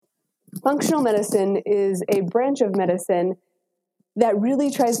Functional medicine is a branch of medicine that really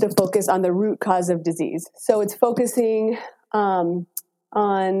tries to focus on the root cause of disease. So it's focusing on,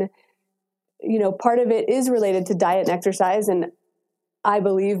 part of it is related to diet and exercise. And I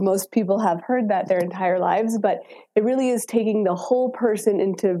believe most people have heard that their entire lives, but it really is taking the whole person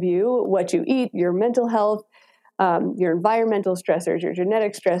into view, what you eat, your mental health, your environmental stressors, your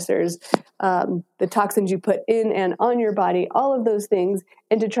genetic stressors, the toxins you put in and on your body, all of those things,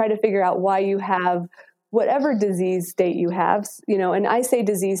 and to try to figure out why you have whatever disease state you have, and I say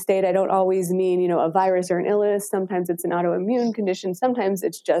disease state, I don't always mean, a virus or an illness. Sometimes it's an autoimmune condition. Sometimes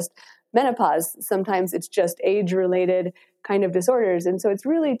it's just menopause. Sometimes it's just age-related kind of disorders. And so it's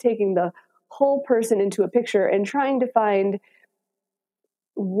really taking the whole person into a picture and trying to find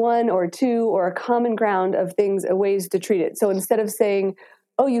one or two or a common ground of things, ways to treat it. So instead of saying,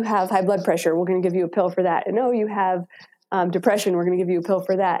 oh, you have high blood pressure, we're going to give you a pill for that. And oh, you have depression, we're going to give you a pill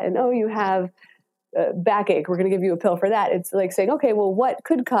for that. And oh, you have backache, we're going to give you a pill for that. It's like saying, okay, well, what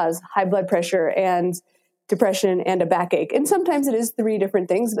could cause high blood pressure and depression and a backache? And sometimes it is three different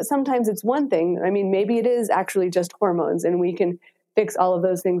things, but sometimes it's one thing. I mean, maybe it is actually just hormones, and we can fix all of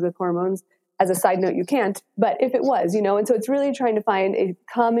those things with hormones. As a side note, you can't, but if it was, and so it's really trying to find a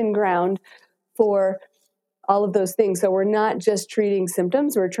common ground for all of those things. So we're not just treating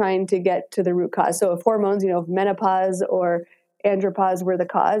symptoms, we're trying to get to the root cause. So if hormones, if menopause or andropause were the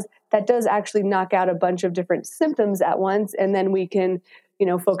cause, that does actually knock out a bunch of different symptoms at once. And then we can,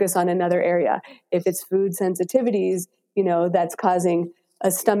 focus on another area. If it's food sensitivities, that's causing a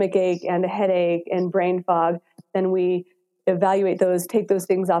stomach ache and a headache and brain fog, then we evaluate those, take those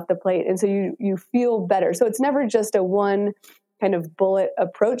things off the plate. And so you feel better. So it's never just a one kind of bullet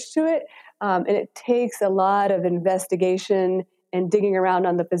approach to it. And it takes a lot of investigation and digging around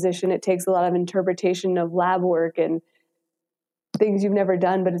on the physician. It takes a lot of interpretation of lab work and things you've never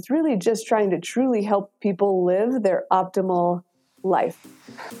done, but it's really just trying to truly help people live their optimal life.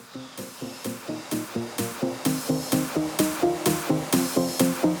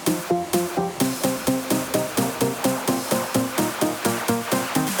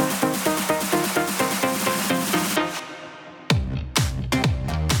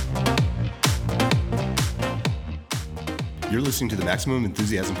 You're listening to the Maximum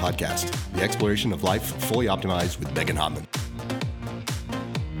Enthusiasm Podcast, the exploration of life fully optimized with Megan Hottman.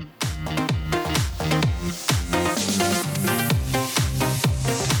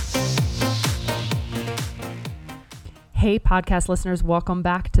 Hey, podcast listeners, welcome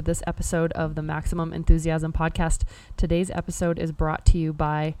back to this episode of the Maximum Enthusiasm Podcast. Today's episode is brought to you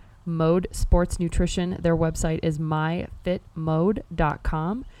by Mode Sports Nutrition. Their website is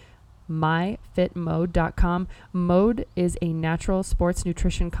myfitmode.com. myfitmode.com. Mode is a natural sports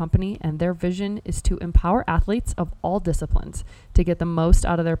nutrition company, and their vision is to empower athletes of all disciplines to get the most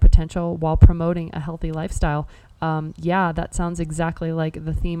out of their potential while promoting a healthy lifestyle. That sounds exactly like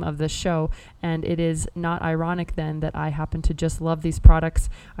the theme of this show, and it is not ironic then that I happen to just love these products.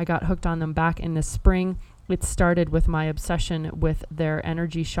 I got hooked on them back in the spring. It started with my obsession with their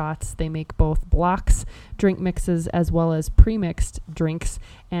energy shots. They make both blocks, drink mixes, as well as pre-mixed drinks.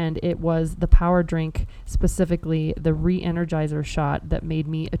 And it was the power drink, specifically the Re-Energizer shot, that made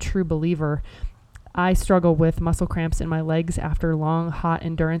me a true believer. I struggle with muscle cramps in my legs after long, hot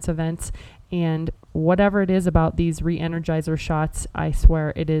endurance events. And whatever it is about these Re-Energizer shots, I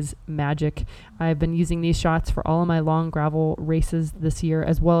swear it is magic. I've been using these shots for all of my long gravel races this year,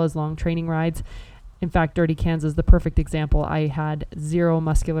 as well as long training rides. In fact, Dirty Kansas is the perfect example. I had zero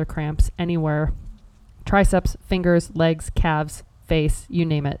muscular cramps anywhere. Triceps, fingers, legs, calves, face, you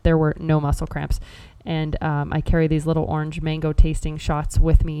name it. There were no muscle cramps. And I carry these little orange mango tasting shots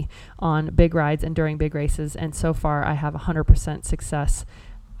with me on big rides and during big races. And so far, I have 100% success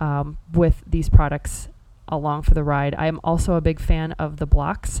with these products along for the ride. I am also a big fan of the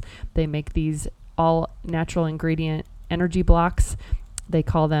blocks. They make these all natural ingredient energy blocks. They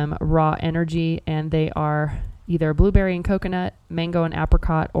call them Raw Energy, and they are either blueberry and coconut, mango and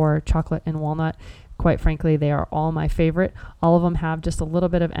apricot, or chocolate and walnut. Quite frankly, they are all my favorite. All of them have just a little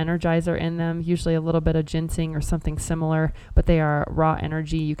bit of Energizer in them, usually a little bit of ginseng or something similar, but they are Raw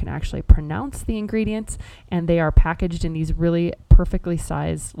Energy. You can actually pronounce the ingredients, and they are packaged in these really perfectly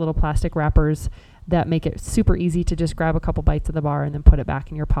sized little plastic wrappers that make it super easy to just grab a couple bites of the bar and then put it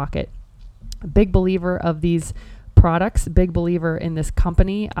back in your pocket. A big believer of these products, big believer in this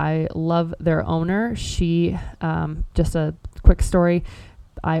company. I love their owner. She, just a quick story,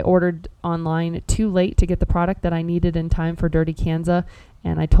 I ordered online too late to get the product that I needed in time for Dirty Kansas,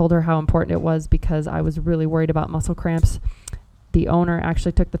 and I told her how important it was because I was really worried about muscle cramps. The owner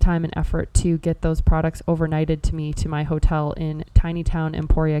actually took the time and effort to get those products overnighted to me to my hotel in tiny town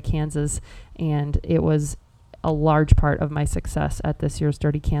Emporia, Kansas, and it was a large part of my success at this year's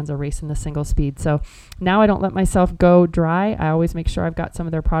Dirty Kanza race in the single speed. So now I don't let myself go dry. I always make sure I've got some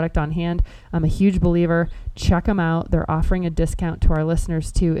of their product on hand. I'm a huge believer. Check them out. They're offering a discount to our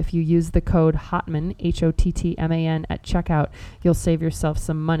listeners too. If you use the code HOTTMAN, HOTTMAN at checkout, you'll save yourself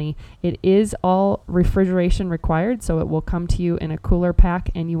some money. It is all refrigeration required, so it will come to you in a cooler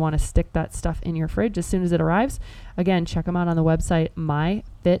pack, and you want to stick that stuff in your fridge as soon as it arrives. Again, check them out on the website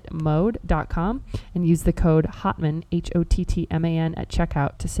myfitmode.com and use the code HOTTMAN, HOTTMAN at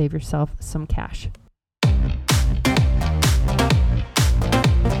checkout to save yourself some cash.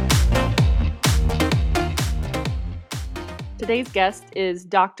 Today's guest is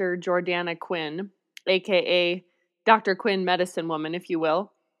Dr. Jordana Quinn, aka Dr. Quinn Medicine Woman, if you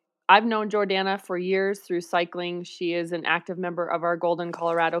will. I've known Jordana for years through cycling. She is an active member of our Golden,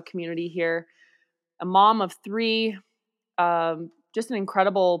 Colorado community here, a mom of 3, just an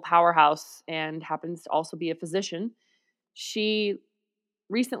incredible powerhouse, and happens to also be a physician. She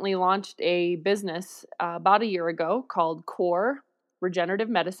recently launched a business about a year ago called Core Regenerative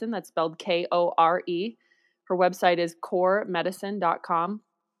Medicine. That's spelled Kore. Her website is coremedicine.com.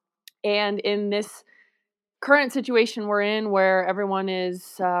 And in this current situation we're in, where everyone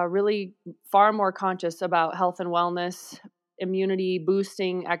is really far more conscious about health and wellness, immunity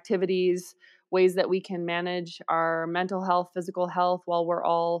boosting activities, ways that we can manage our mental health, physical health while we're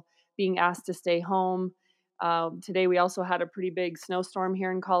all being asked to stay home. Today we also had a pretty big snowstorm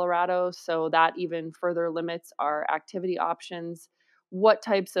here in Colorado, so that even further limits our activity options. What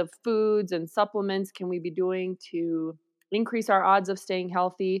types of foods and supplements can we be doing to increase our odds of staying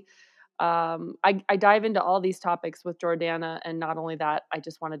healthy? I dive into all these topics with Jordana, and not only that, I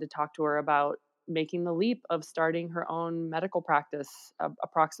just wanted to talk to her about making the leap of starting her own medical practice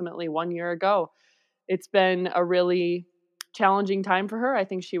approximately 1 year ago. It's been a really challenging time for her. I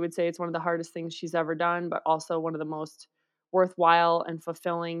think she would say it's one of the hardest things she's ever done, but also one of the most worthwhile and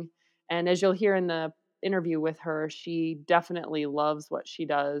fulfilling. And as you'll hear in the interview with her, she definitely loves what she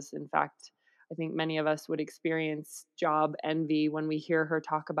does. In fact, I think many of us would experience job envy when we hear her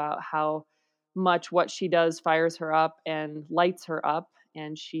talk about how much what she does fires her up and lights her up.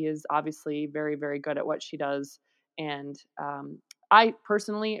 And she is obviously very, very good at what she does. And I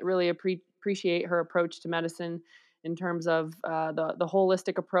personally really appreciate her approach to medicine in terms of the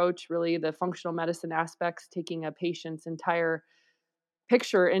holistic approach, really the functional medicine aspects, taking a patient's entire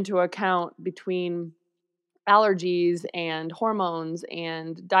picture into account between allergies and hormones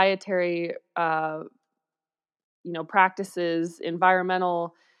and dietary practices,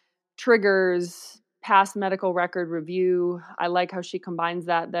 environmental triggers, past medical record review. I like how she combines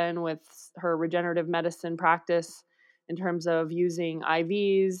that then with her regenerative medicine practice in terms of using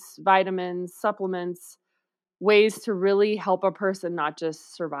IVs, vitamins, supplements, ways to really help a person not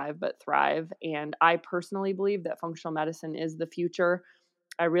just survive but thrive. And I personally believe that functional medicine is the future.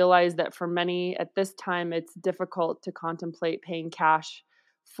 I realize that for many at this time, it's difficult to contemplate paying cash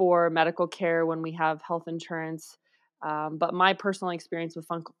for medical care when we have health insurance. But my personal experience with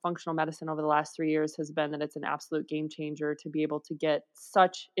functional medicine over the last 3 years has been that it's an absolute game changer to be able to get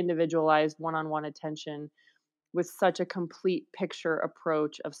such individualized one-on-one attention with such a complete picture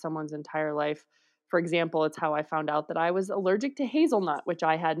approach of someone's entire life. For example, it's how I found out that I was allergic to hazelnut, which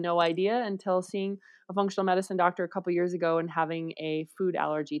I had no idea until seeing a functional medicine doctor a couple years ago and having a food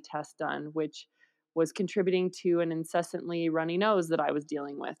allergy test done, which was contributing to an incessantly runny nose that I was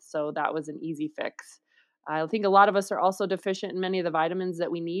dealing with. So that was an easy fix. I think a lot of us are also deficient in many of the vitamins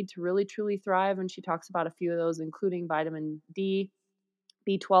that we need to really truly thrive. And she talks about a few of those, including vitamin D,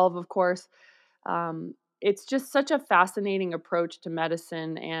 B12, of course. It's just such a fascinating approach to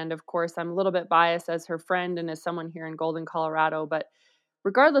medicine. And of course, I'm a little bit biased as her friend and as someone here in Golden, Colorado. But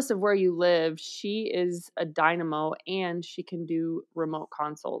regardless of where you live, she is a dynamo and she can do remote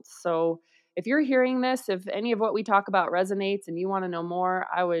consults. So if you're hearing this, if any of what we talk about resonates and you want to know more,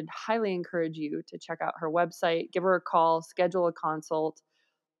 I would highly encourage you to check out her website, give her a call, schedule a consult.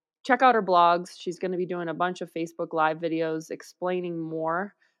 Check out her blogs. She's going to be doing a bunch of Facebook Live videos explaining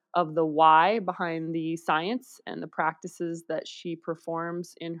more of the why behind the science and the practices that she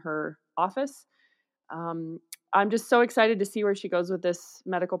performs in her office. I'm just so excited to see where she goes with this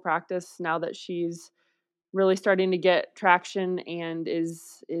medical practice now that she's really starting to get traction and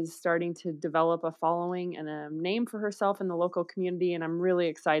is starting to develop a following and a name for herself in the local community. And I'm really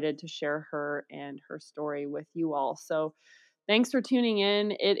excited to share her and her story with you all. So thanks for tuning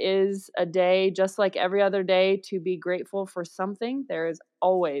in. It is a day just like every other day to be grateful for something. There is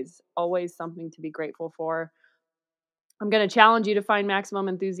always, always something to be grateful for. I'm going to challenge you to find maximum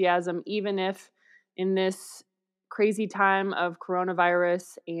enthusiasm, even if in this crazy time of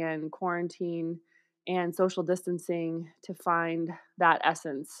coronavirus and quarantine and social distancing, to find that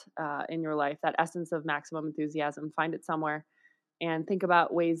essence in your life, that essence of maximum enthusiasm. Find it somewhere and think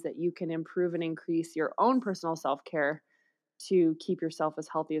about ways that you can improve and increase your own personal self-care to keep yourself as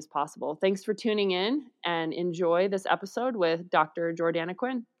healthy as possible. Thanks for tuning in, and enjoy this episode with Dr. Jordana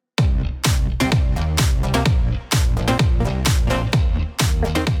Quinn.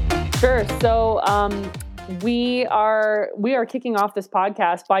 Sure. So we are kicking off this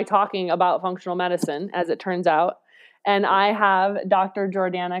podcast by talking about functional medicine, as it turns out. And I have Dr.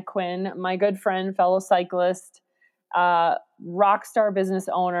 Jordana Quinn, my good friend, fellow cyclist, rock star business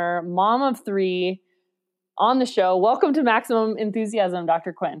owner, mom of 3, on the show. Welcome to Maximum Enthusiasm,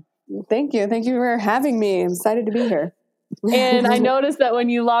 Dr. Quinn. Thank you. Thank you for having me. I'm excited to be here. And I noticed that when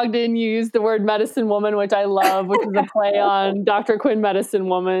you logged in, you used the word medicine woman, which I love, which is a play on Dr. Quinn, medicine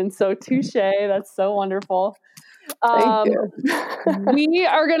woman. So touche. That's so wonderful. Thank you. We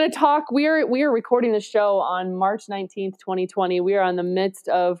are going to talk. We are recording the show on March 19th, 2020. We are in the midst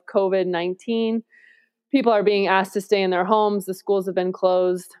of COVID-19. People are being asked to stay in their homes. The schools have been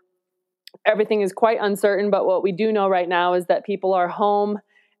closed. Everything is quite uncertain. But what we do know right now is that people are home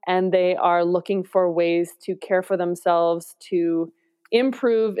and they are looking for ways to care for themselves, to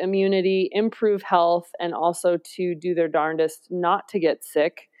improve immunity, improve health, and also to do their darndest not to get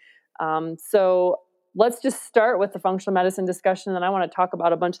sick. So let's just start with the functional medicine discussion, and I want to talk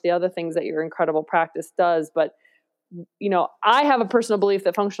about a bunch of the other things that your incredible practice does. But, I have a personal belief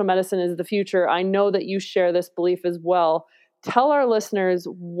that functional medicine is the future. I know that you share this belief as well. Tell our listeners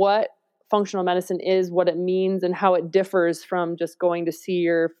what functional medicine is, what it means, and how it differs from just going to see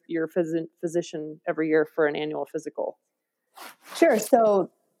your physician every year for an annual physical. Sure. So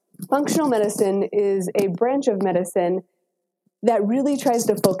functional medicine is a branch of medicine that really tries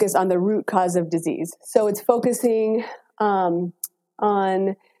to focus on the root cause of disease. So it's focusing on,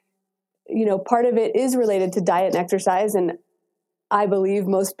 part of it is related to diet and exercise. And I believe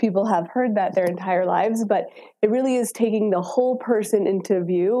most people have heard that their entire lives, but it really is taking the whole person into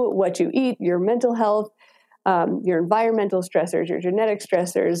view: what you eat, your mental health, your environmental stressors, your genetic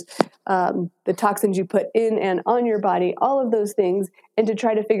stressors, the toxins you put in and on your body, all of those things, and to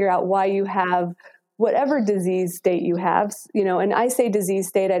try to figure out why you have whatever disease state you have. And I say disease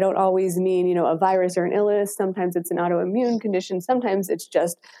state, I don't always mean, a virus or an illness. Sometimes it's an autoimmune condition. Sometimes it's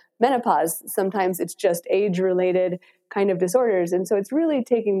just menopause. Sometimes it's just age-related kind of disorders. And so it's really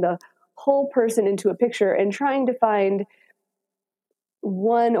taking the whole person into a picture and trying to find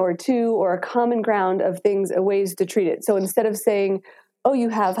one or two or a common ground of things, ways to treat it. So instead of saying, oh, you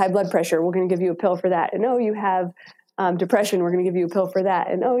have high blood pressure, we're going to give you a pill for that. And oh, you have depression, we're going to give you a pill for that.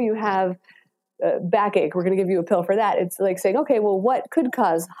 And oh, you have backache, we're going to give you a pill for that. It's like saying, okay, well, what could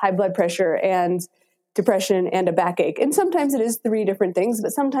cause high blood pressure and depression and a backache? And sometimes it is 3 different things,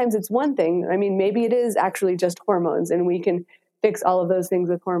 but sometimes it's one thing. I mean, maybe it is actually just hormones, and we can fix all of those things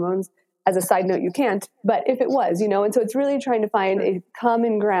with hormones. As a side note, you can't, but if it was, and so it's really trying to find a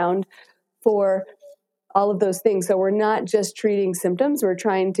common ground for all of those things. So we're not just treating symptoms, we're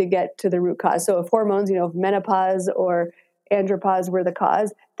trying to get to the root cause. So if hormones, if menopause or andropause were the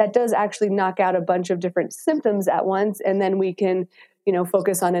cause, that does actually knock out a bunch of different symptoms at once, and then we can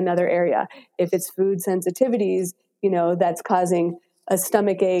focus on another area. If it's food sensitivities, that's causing a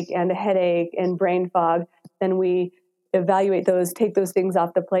stomach ache and a headache and brain fog, then we evaluate those, take those things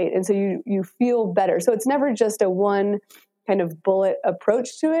off the plate. And so you feel better. So it's never just a one kind of bullet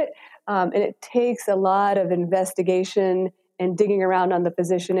approach to it. And it takes a lot of investigation and digging around on the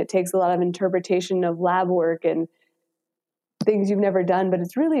physician. It takes a lot of interpretation of lab work and things you've never done, but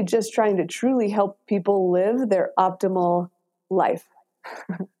it's really just trying to truly help people live their optimal life.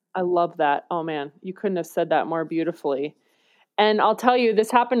 I love that. Oh man, you couldn't have said that more beautifully. And I'll tell you,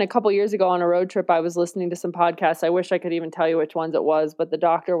 this happened a couple years ago on a road trip. I was listening to some podcasts. I wish I could even tell you which ones it was, but the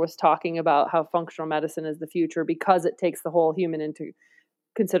doctor was talking about how functional medicine is the future because it takes the whole human into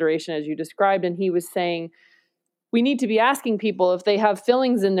consideration, as you described. And he was saying, we need to be asking people if they have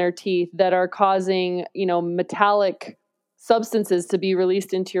fillings in their teeth that are causing, metallic substances to be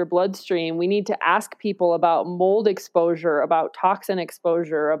released into your bloodstream. We need to ask people about mold exposure, about toxin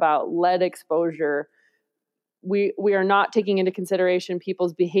exposure, about lead exposure. We are not taking into consideration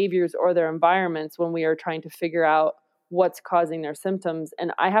people's behaviors or their environments when we are trying to figure out what's causing their symptoms.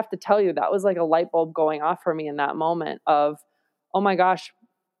 And I have to tell you, that was like a light bulb going off for me in that moment of, oh my gosh,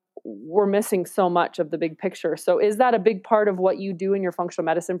 we're missing so much of the big picture. So is that a big part of what you do in your functional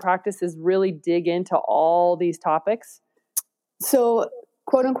medicine practice, is really dig into all these topics? So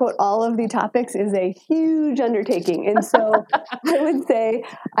quote unquote, all of the topics is a huge undertaking. And so I would say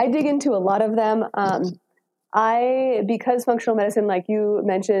I dig into a lot of them. Because functional medicine, like you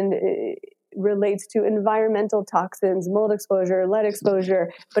mentioned, relates to environmental toxins, mold exposure, lead exposure,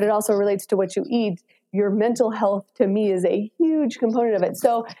 but it also relates to what you eat. Your mental health, to me, is a huge component of it.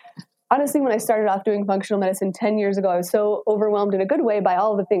 So honestly, when I started off doing functional medicine 10 years ago, I was so overwhelmed in a good way by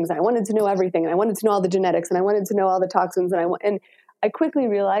all the things. And I wanted to know everything, and I wanted to know all the genetics, and I wanted to know all the toxins, and I quickly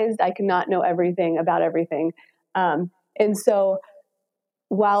realized I cannot know everything about everything. And so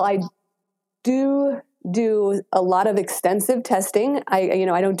while I do a lot of extensive testing, I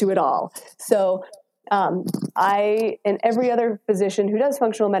don't do it all. So I and every other physician who does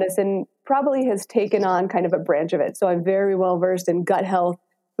functional medicine probably has taken on kind of a branch of it. So I'm very well versed in gut health,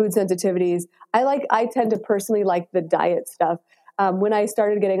 food sensitivities. I tend to personally like the diet stuff. When I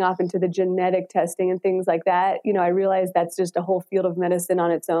started getting off into the genetic testing and things like that, I realized that's just a whole field of medicine on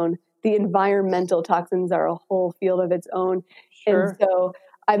its own. The environmental toxins are a whole field of its own. Sure. And so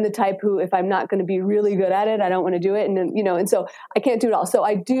I'm the type who, if I'm not going to be really good at it, I don't want to do it. And then, and so I can't do it all. So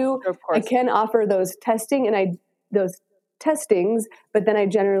I can offer those testing and those testings, but then I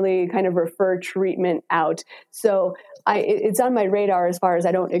generally kind of refer treatment out. So it's on my radar as far as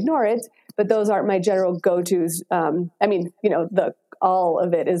I don't ignore it, but those aren't my general go-tos. All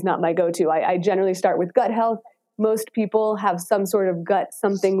of it is not my go-to. I generally start with gut health. Most people have some sort of gut,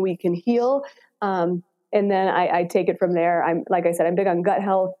 something we can heal. And then I take it from there. Like I said, I'm big on gut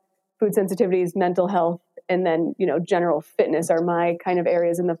health, food sensitivities, mental health, and then, general fitness are my kind of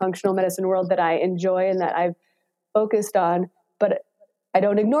areas in the functional medicine world that I enjoy and that I've focused on. But I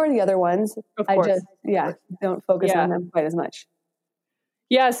don't ignore the other ones. I just, don't focus on them quite as much.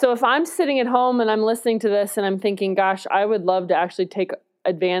 Yeah. So if I'm sitting at home and I'm listening to this and I'm thinking, gosh, I would love to actually take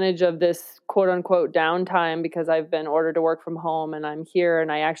advantage of this quote unquote downtime because I've been ordered to work from home and I'm here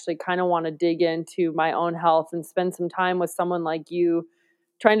and I actually kind of want to dig into my own health and spend some time with someone like you,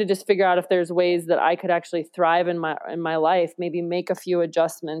 trying to just figure out if there's ways that I could actually thrive in my life, maybe make a few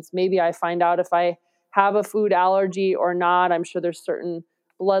adjustments. Maybe I find out if I have a food allergy or not. I'm sure there's certain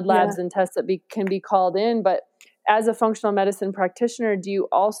blood labs and tests that can be called in. But as a functional medicine practitioner, do you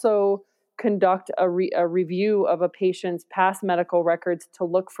also conduct a review of a patient's past medical records to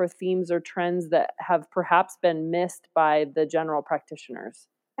look for themes or trends that have perhaps been missed by the general practitioners?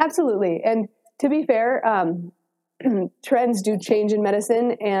 Absolutely. And to be fair, trends do change in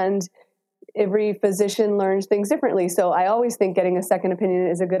medicine and every physician learns things differently. So I always think getting a second opinion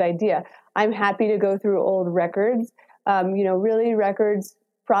is a good idea. I'm happy to go through old records. Really records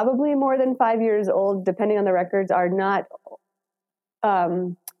probably more than 5 years old, depending on the records, are not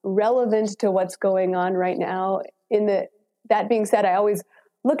relevant to what's going on right now. That being said, I always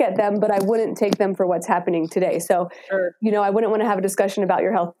look at them, but I wouldn't take them for what's happening today. So, I wouldn't want to have a discussion about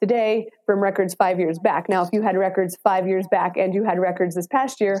your health today from records 5 years back. Now, if you had records 5 years back and you had records this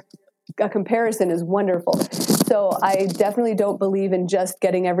past year, a comparison is wonderful. So I definitely don't believe in just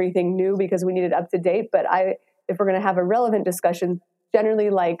getting everything new because we need it up to date. But if we're going to have a relevant discussion, generally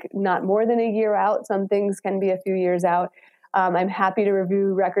like not more than a year out, some things can be a few years out. I'm happy to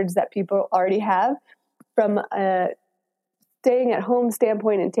review records that people already have from a staying at home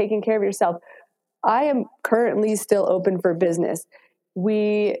standpoint and taking care of yourself. I am currently still open for business.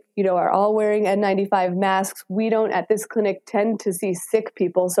 We, are all wearing N95 masks. We don't at this clinic tend to see sick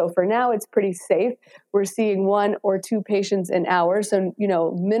people. So for now, it's pretty safe. We're seeing 1 or 2 patients an hour. So,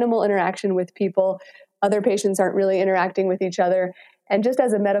 minimal interaction with people. Other patients aren't really interacting with each other. And just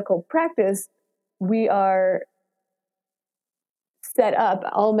as a medical practice, we are set up,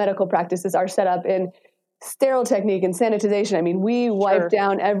 all medical practices are set up in sterile technique and sanitization. I mean, we wipe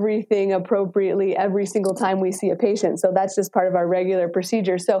down everything appropriately every single time we see a patient. So that's just part of our regular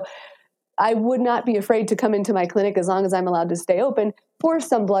procedure. So I would not be afraid to come into my clinic as long as I'm allowed to stay open for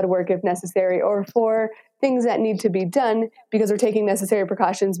some blood work if necessary, or for things that need to be done because we're taking necessary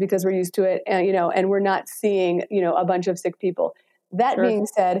precautions because we're used to it, and, and we're not seeing, a bunch of sick people. That being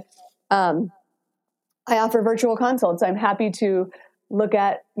said, I offer virtual consults. I'm happy to look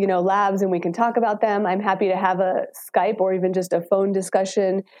at, labs and we can talk about them. I'm happy to have a Skype or even just a phone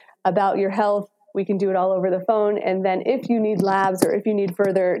discussion about your health. We can do it all over the phone. And then if you need labs or if you need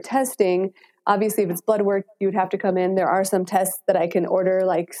further testing, obviously if it's blood work, you would have to come in. There are some tests that I can order,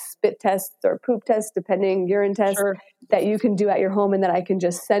 like spit tests or poop tests, depending, urine tests that you can do at your home and that I can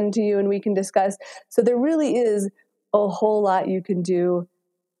just send to you and we can discuss. So there really is a whole lot you can do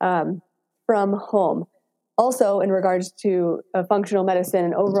from home. Also, in regards to a functional medicine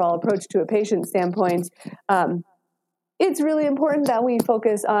and overall approach to a patient standpoint, it's really important that we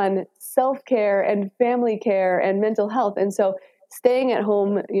focus on self-care and family care and mental health. And so staying at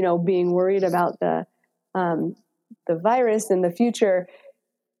home, being worried about the virus in the future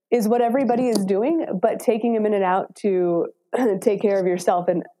is what everybody is doing, but taking a minute out to take care of yourself.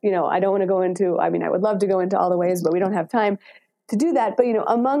 And, I don't want to go into, I would love to go into all the ways, but we don't have time to do that. But,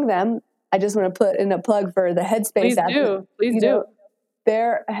 among them, I just want to put in a plug for the Headspace app. Please do.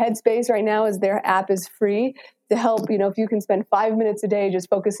 Their Headspace right now their app is free to help, if you can spend 5 minutes a day just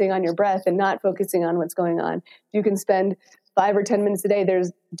focusing on your breath and not focusing on what's going on. You can spend 5 or 10 minutes a day.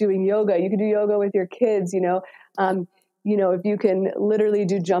 There's doing yoga. You can do yoga with your kids, if you can literally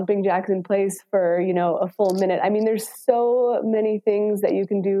do jumping jacks in place for, a full minute. There's so many things that you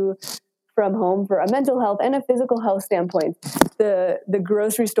can do from home for a mental health and a physical health standpoint. The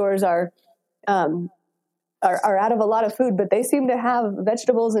grocery stores are out of a lot of food, but they seem to have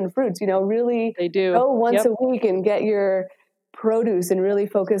vegetables and fruits, really they do. Go once a week and get your produce and really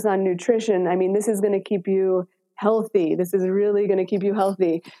focus on nutrition. This is going to keep you healthy. This is really going to keep you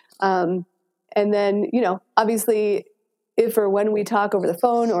healthy. And then, obviously, if or when we talk over the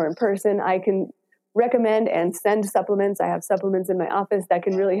phone or in person, I can recommend and send supplements. I have supplements in my office that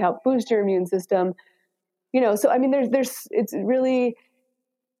can really help boost your immune system. So it's really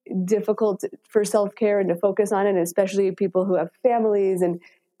difficult for self-care and to focus on it, especially people who have families. And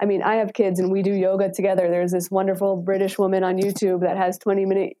I have kids and we do yoga together. There's this wonderful British woman on YouTube that has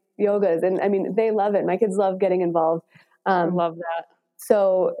 20-minute yogas, and they love it. My kids love getting involved. I love that.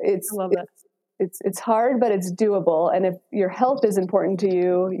 So it's hard, but it's doable. And if your health is important to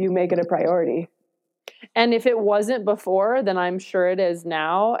you, you make it a priority. And if it wasn't before, then I'm sure it is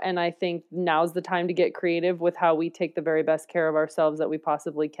now. And I think now's the time to get creative with how we take the very best care of ourselves that we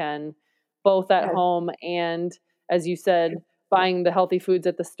possibly can, both at home and, as you said, buying the healthy foods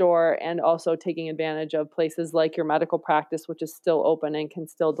at the store, and also taking advantage of places like your medical practice, which is still open and can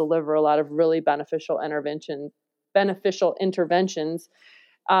still deliver a lot of really beneficial interventions.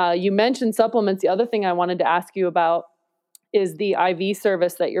 You mentioned supplements. The other thing I wanted to ask you about is the IV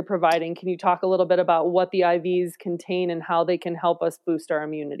service that you're providing. Can you talk a little bit about what the IVs contain and how they can help us boost our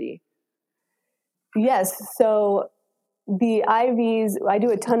immunity? Yes. So the IVs, I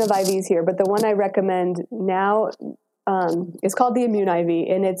do a ton of IVs here, but the one I recommend now is called the Immune IV,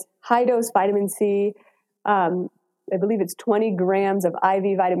 and it's high dose vitamin C. I believe it's 20 grams of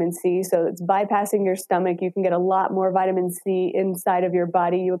IV vitamin C. So it's bypassing your stomach. You can get a lot more vitamin C inside of your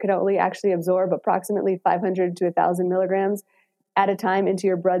body. You can only actually absorb approximately 500 to 1,000 milligrams at a time into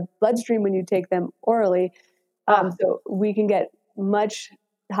your bloodstream when you take them orally. So we can get much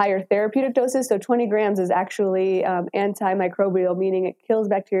higher therapeutic doses. So 20 grams is actually antimicrobial, meaning it kills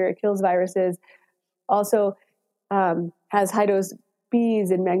bacteria, it kills viruses. Also has high dose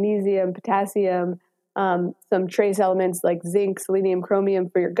Bs and magnesium, potassium, some trace elements like zinc, selenium, chromium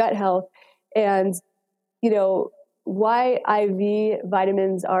for your gut health. And, why IV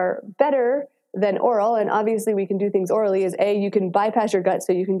vitamins are better than oral, and obviously we can do things orally, is you can bypass your gut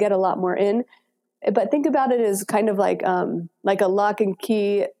so you can get a lot more in. But think about it as kind of like a lock and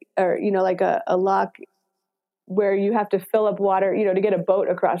key, or, like a lock where you have to fill up water, to get a boat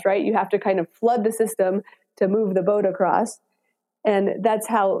across, right? You have to kind of flood the system to move the boat across. And that's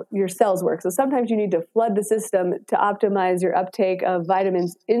how your cells work. So sometimes you need to flood the system to optimize your uptake of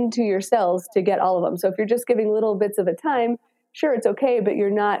vitamins into your cells to get all of them. So if you're just giving little bits of a time, sure, it's okay, but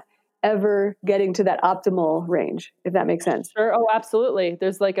you're not ever getting to that optimal range, if that makes sense. Sure. Oh, absolutely.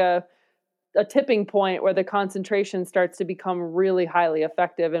 There's like a tipping point where the concentration starts to become really highly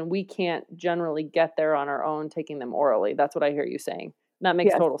effective, and we can't generally get there on our own taking them orally. That's what I hear you saying. That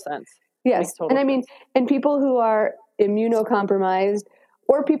makes total sense. Yes. And people who are immunocompromised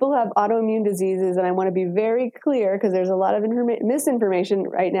or people who have autoimmune diseases, and I want to be very clear because there's a lot of misinformation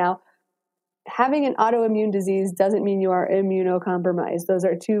right now. Having an autoimmune disease doesn't mean you are immunocompromised. Those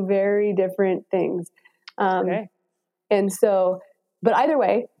are two very different things. Okay. And so, but either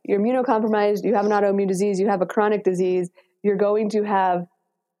way, you're immunocompromised, you have an autoimmune disease, you have a chronic disease, you're going to have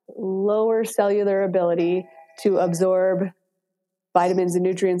lower cellular ability to absorb vitamins and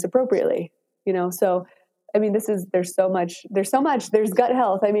nutrients appropriately, so there's so much, there's gut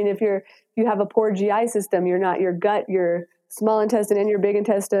health. If you have a poor GI system, your gut, your small intestine and your big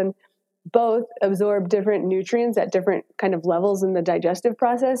intestine both absorb different nutrients at different kind of levels in the digestive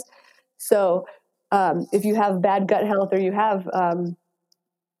process. So if you have bad gut health or you have,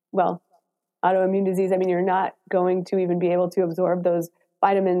 autoimmune disease, you're not going to even be able to absorb those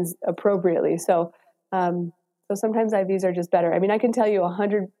vitamins appropriately. So sometimes IVs are just better. I can tell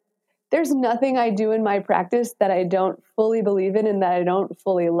you there's nothing I do in my practice that I don't fully believe in and that I don't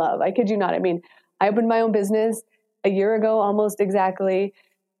fully love. I kid you not. I opened my own business a year ago, almost exactly,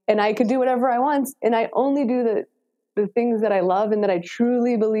 and I could do whatever I want. And I only do the things that I love and that I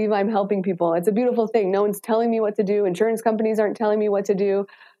truly believe I'm helping people. It's a beautiful thing. No one's telling me what to do. Insurance companies aren't telling me what to do.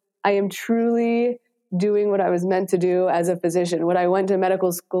 I am truly doing what I was meant to do as a physician, what I went to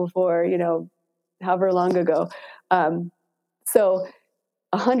medical school for, however long ago. So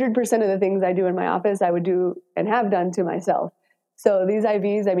 100% of the things I do in my office, I would do and have done to myself. So these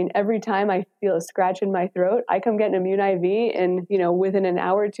IVs, I mean, every time I feel a scratch in my throat, I come get an immune IV, and, within an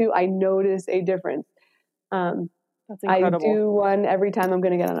hour or two, I notice a difference. That's incredible. I do one every time I'm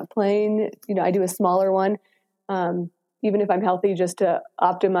going to get on a plane. I do a smaller one, even if I'm healthy, just to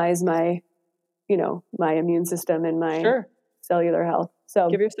optimize my, my immune system and my cellular health. So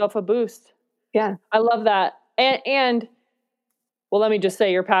give yourself a boost. Yeah. I love that. And well, let me just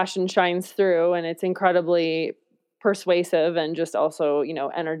say your passion shines through, and it's incredibly persuasive, and just also,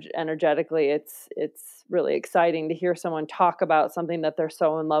 energetically, it's really exciting to hear someone talk about something that they're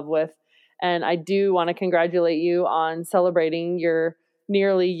so in love with. And I do want to congratulate you on celebrating your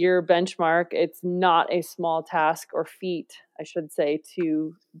nearly year benchmark. It's not a small task or feat, I should say,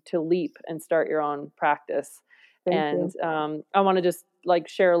 to leap and start your own practice. Thank you. I want to just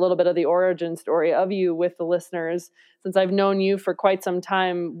share a little bit of the origin story of you with the listeners, since I've known you for quite some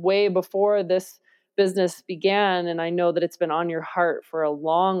time, way before this business began. And I know that it's been on your heart for a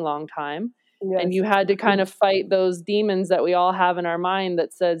long, long time. Yes. And you had to kind of fight those demons that we all have in our mind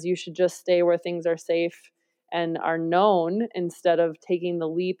that says you should just stay where things are safe and are known, instead of taking the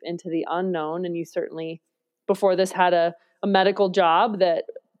leap into the unknown. And you certainly, before this, had a medical job that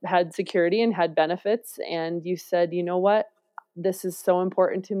had security and had benefits. And you said, you know what? This is so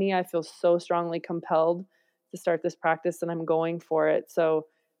important to me. I feel so strongly compelled to start this practice, and I'm going for it. So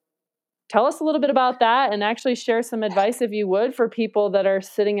tell us a little bit about that, and actually share some advice, if you would, for people that are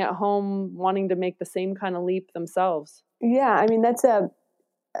sitting at home wanting to make the same kind of leap themselves. Yeah. I mean, that's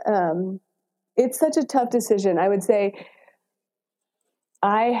it's such a tough decision. I would say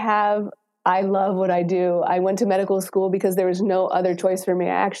I love what I do. I went to medical school because there was no other choice for me.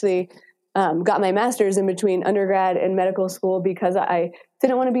 I actually got my master's in between undergrad and medical school because I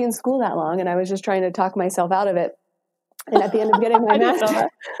didn't want to be in school that long, and I was just trying to talk myself out of it. And at the end of getting my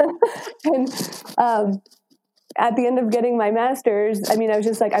at the end of getting my master's, I mean, I was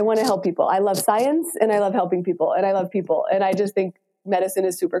just like, I want to help people. I love science, and I love helping people, and I love people, and I just think medicine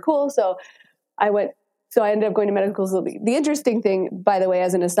is super cool. So I ended up going to medical school. The interesting thing, by the way,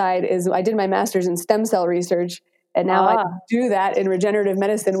 as an aside, is I did my master's in stem cell research, and now I do that in regenerative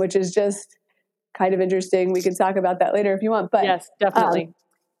medicine, which is just kind of interesting. We can talk about that later if you want. But yes, definitely.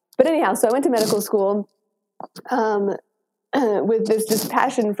 But anyhow, so I went to medical school with this just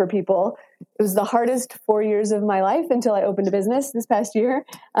passion for people. It was the hardest 4 years of my life until I opened a business this past year.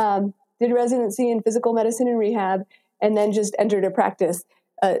 Did residency in physical medicine and rehab, and then just entered a practice,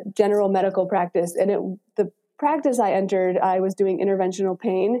 a general medical practice. And the practice I entered, I was doing interventional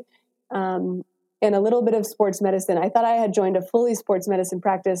pain and a little bit of sports medicine. I thought I had joined a fully sports medicine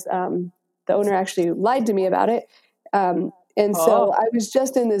practice. The owner actually lied to me about it. So I was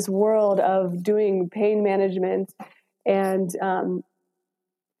just in this world of doing pain management. And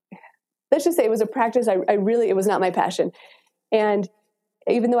let's just say it was a practice it was not my passion. And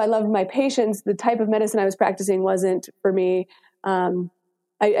even though I loved my patients, the type of medicine I was practicing wasn't for me.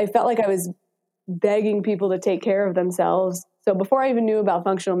 I felt like I was begging people to take care of themselves. So before I even knew about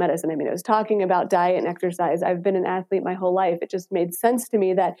functional medicine, I mean, I was talking about diet and exercise. I've been an athlete my whole life. It just made sense to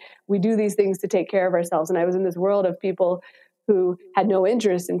me that we do these things to take care of ourselves. And I was in this world of people who had no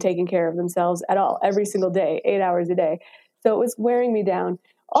interest in taking care of themselves at all, every single day, 8 hours a day. So it was wearing me down.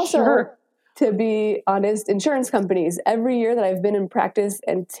 Also, to be honest, insurance companies, every year that I've been in practice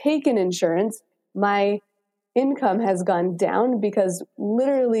and taken insurance, my income has gone down because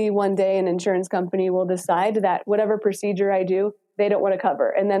literally one day an insurance company will decide that whatever procedure I do, they don't want to cover.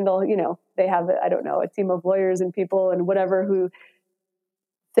 And then they'll, they have, a team of lawyers and people and whatever who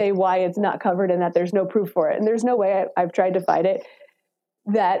say why it's not covered and that there's no proof for it. And there's no way I've tried to fight it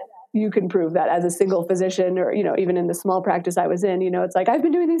that you can prove that as a single physician or, even in the small practice I was in, it's like, I've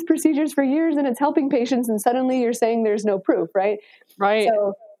been doing these procedures for years and it's helping patients. And suddenly you're saying there's no proof, right? Right.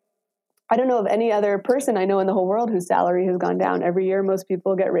 So I don't know of any other person I know in the whole world whose salary has gone down every year. Most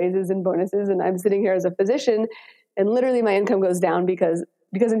people get raises and bonuses. And I'm sitting here as a physician and literally my income goes down because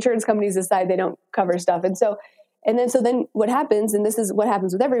insurance companies decide they don't cover stuff. So then what happens, and this is what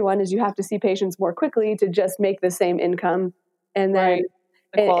happens with everyone, is you have to see patients more quickly to just make the same income. And then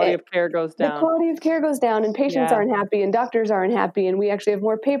the quality of care goes down. The quality of care goes down and patients aren't happy and doctors aren't happy. And we actually have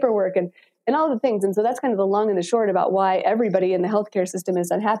more paperwork and all the things. And so that's kind of the long and the short about why everybody in the healthcare system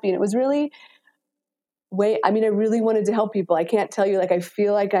is unhappy. And it was really I really wanted to help people. I can't tell you, like, I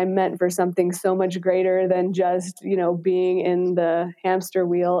feel like I'm meant for something so much greater than just, being in the hamster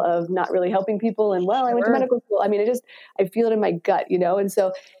wheel of not really helping people. And I went to medical school. I feel it in my gut, And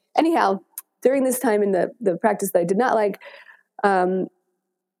so anyhow, during this time in the practice that I did not like,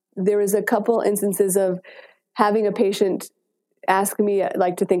 there was a couple instances of having a patient ask me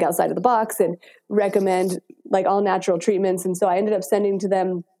like to think outside of the box and recommend like all natural treatments. And so I ended up sending to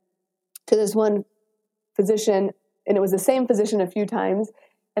this one physician, and it was the same physician a few times.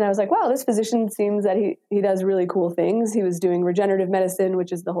 And I was like, wow, this physician seems that he does really cool things. He was doing regenerative medicine,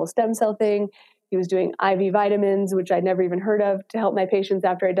 which is the whole stem cell thing. He was doing IV vitamins, which I'd never even heard of, to help my patients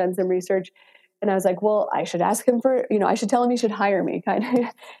after I'd done some research. And I was like, well, I should ask him I should tell him he should hire me. Kind of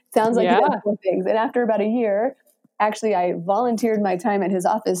sounds like he does cool things. And after about a year, actually, I volunteered my time at his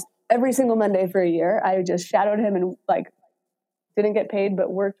office every single Monday for a year. I just shadowed him and didn't get paid,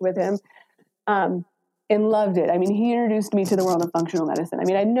 but worked with him. And loved it. He introduced me to the world of functional medicine.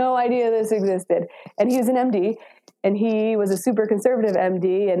 I had no idea this existed. And he's an MD, and he was a super conservative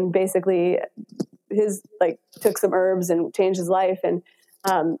MD, and basically took some herbs and changed his life and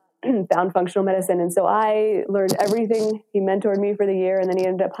found functional medicine. And so I learned everything. He mentored me for the year, and then he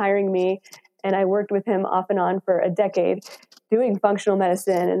ended up hiring me, and I worked with him off and on for a decade doing functional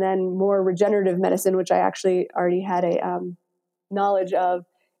medicine and then more regenerative medicine, which I actually already had a knowledge of.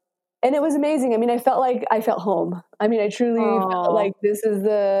 And it was amazing. I felt home. I truly felt like this is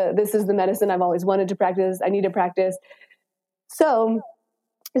the medicine I've always wanted to practice. I need to practice. So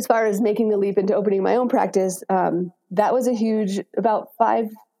as far as making the leap into opening my own practice, that was a huge, about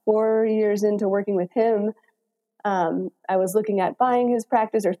 4 years into working with him. I was looking at buying his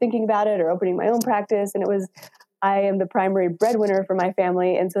practice or thinking about it or opening my own practice. And I am the primary breadwinner for my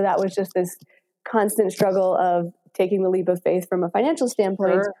family. And so that was just this constant struggle of taking the leap of faith from a financial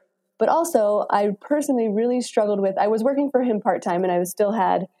standpoint. Sure. But also, I personally really struggled with, I was working for him part-time and I still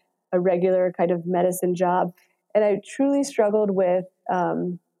had a regular kind of medicine job. And I truly struggled with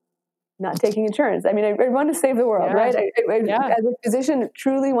not taking insurance. I wanted to save the world, right? As a physician,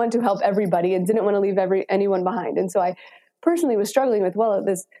 truly want to help everybody and didn't want to leave anyone behind. And so I personally was struggling with,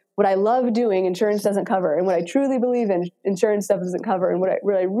 what I love doing, insurance doesn't cover. And what I truly believe in, insurance stuff doesn't cover. And what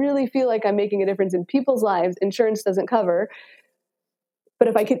I really feel like I'm making a difference in people's lives, insurance doesn't cover. But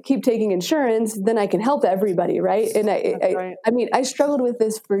if I could keep taking insurance, then I can help everybody, right? And I struggled with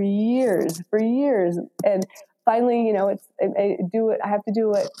this for years. And finally, I have to do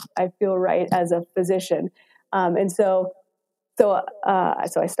what I feel right as a physician. So I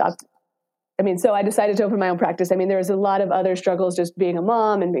stopped. So I decided to open my own practice. There was a lot of other struggles just being a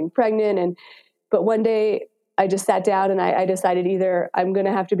mom and being pregnant. But one day I just sat down and I decided either I'm going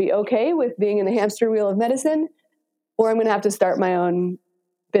to have to be okay with being in the hamster wheel of medicine, or I'm going to have to start my own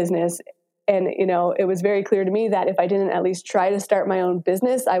business. And, it was very clear to me that if I didn't at least try to start my own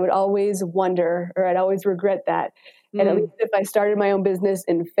business, I would always wonder, or I'd always regret that. And at least if I started my own business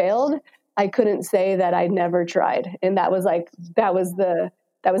and failed, I couldn't say that I'd never tried. And that was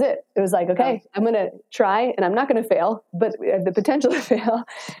it. It was like, okay, I'm going to try and I'm not going to fail, but I have the potential to fail.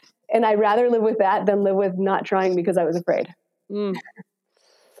 And I'd rather live with that than live with not trying because I was afraid.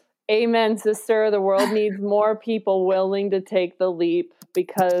 Amen, sister. The world needs more people willing to take the leap,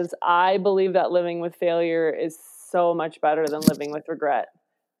 because I believe that living with failure is so much better than living with regret.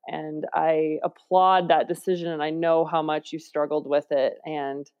 And I applaud that decision. And I know how much you struggled with it.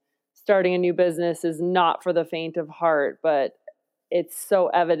 And starting a new business is not for the faint of heart, but it's so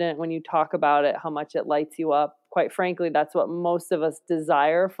evident when you talk about it, how much it lights you up. Quite frankly, that's what most of us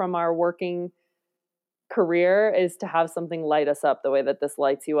desire from our working career, is to have something light us up the way that this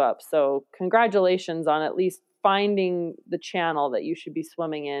lights you up. So congratulations on at least finding the channel that you should be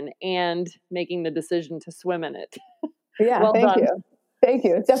swimming in and making the decision to swim in it. Yeah, well thank done. you. Thank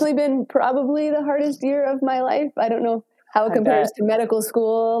you. It's definitely been probably the hardest year of my life. I don't know how it compares to medical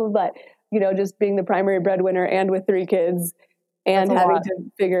school, but just being the primary breadwinner and with 3 kids and having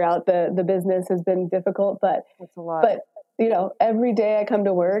to figure out the business has been difficult. But that's a lot. But every day I come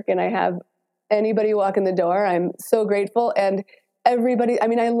to work and I have anybody walk in the door, I'm so grateful. And everybody, I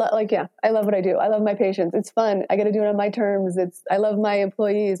love what I do. I love my patients. It's fun. I get to do it on my terms. I love my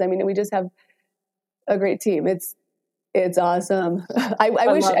employees. We just have a great team. It's awesome. I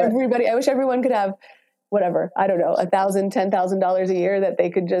wish everyone could have whatever, I don't know, $1,000, $10,000 a year that they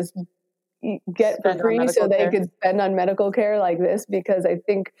could just get for free so they could spend on medical care like this, because I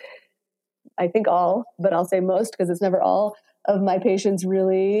think all, but I'll say most, because it's never all of my patients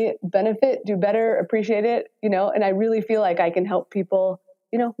really benefit, do better, appreciate it, and I really feel like I can help people,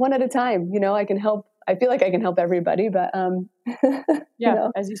 one at a time. I can help I feel like I can help everybody, but, yeah,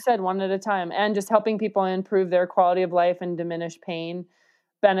 as you said, one at a time, and just helping people improve their quality of life and diminish pain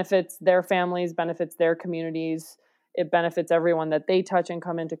benefits their families, benefits their communities. It benefits everyone that they touch and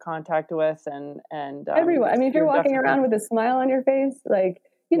come into contact with, and everyone. I mean, if you're walking around with a smile on your face, like,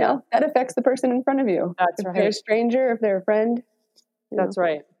 that affects the person in front of you. That's if right. they're a stranger, if they're a friend. That's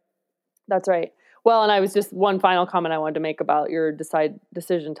right. That's right. Well, and I was just one final comment I wanted to make about your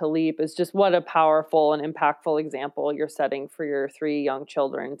decision to leap is just what a powerful and impactful example you're setting for your 3 young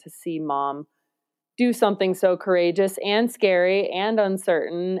children to see mom do something so courageous and scary and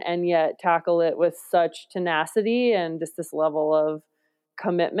uncertain, and yet tackle it with such tenacity and just this level of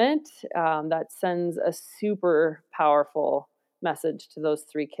commitment that sends a super powerful message to those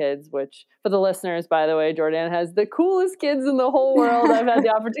 3 kids, which for the listeners, by the way, Jordan has the coolest kids in the whole world. I've had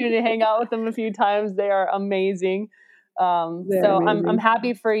the opportunity to hang out with them a few times. They are amazing. Amazing. I'm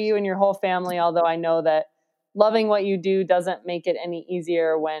happy for you and your whole family, although I know that loving what you do doesn't make it any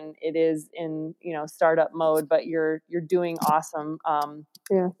easier when it is in, startup mode, but you're doing awesome.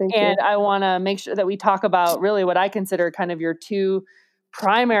 Thank you. I want to make sure that we talk about really what I consider kind of your 2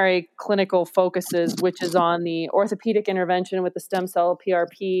 primary clinical focuses, which is on the orthopedic intervention with the stem cell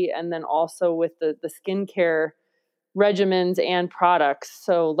PRP, and then also with the skincare regimens and products.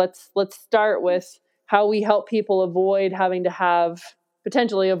 So let's start with how we help people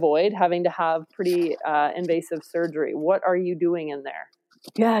potentially avoid having to have pretty invasive surgery. What are you doing in there?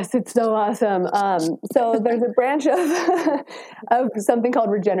 Yes, it's so awesome. So there's a branch of something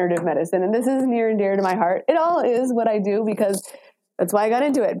called regenerative medicine, and this is near and dear to my heart. It all is what I do because that's why I got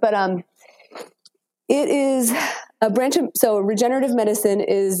into it. But it is a branch of, so regenerative medicine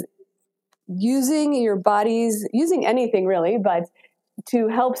is using anything really, but to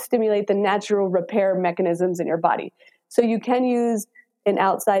help stimulate the natural repair mechanisms in your body. So you can use an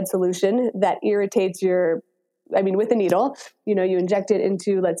outside solution that irritates with a needle, you inject it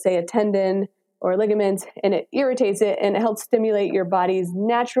into, let's say, a tendon or a ligament, and it irritates it, and it helps stimulate your body's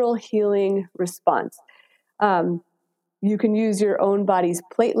natural healing response. You can use your own body's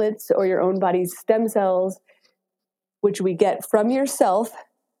platelets or your own body's stem cells, which we get from yourself,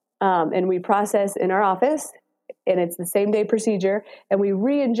 and we process in our office, and it's the same day procedure, and we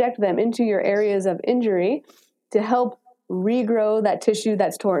re-inject them into your areas of injury to help regrow that tissue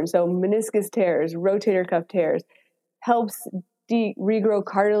that's torn. So meniscus tears, rotator cuff tears, helps regrow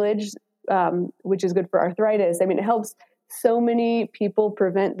cartilage, which is good for arthritis. I mean, it helps so many people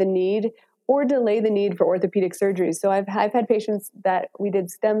prevent the need or delay the need for orthopedic surgery. So I've had patients that we did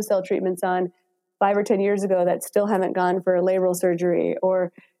stem cell treatments on 5 or 10 years ago that still haven't gone for a labral surgery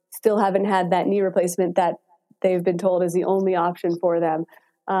or still haven't had that knee replacement that they've been told is the only option for them.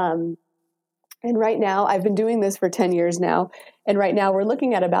 And right now, I've been doing this for 10 years now. And right now we're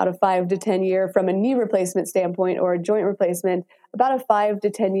looking at about a 5 to 10 year, from a knee replacement standpoint or a joint replacement, about a 5 to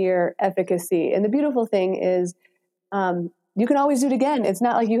 10 year efficacy. And the beautiful thing is, you can always do it again. It's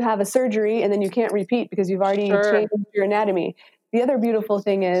not like you have a surgery and then you can't repeat because you've already changed your anatomy. The other beautiful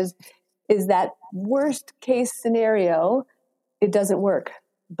thing is that worst case scenario, it doesn't work,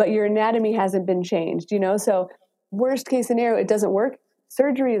 but your anatomy hasn't been changed, So worst case scenario, it doesn't work.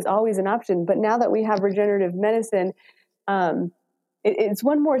 Surgery is always an option. But now that we have regenerative medicine, it's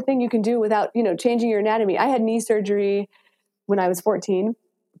one more thing you can do without, changing your anatomy. I had knee surgery when I was 14.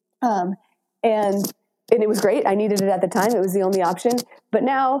 And it was great. I needed it at the time. It was the only option. But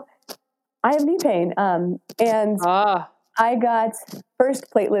now I have knee pain. I got first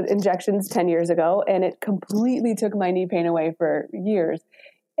platelet injections 10 years ago, and it completely took my knee pain away for years.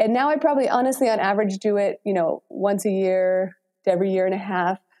 And now I probably honestly on average do it, once a year to every year and a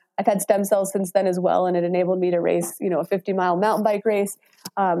half. I've had stem cells since then as well, and it enabled me to race, a 50-mile mountain bike race.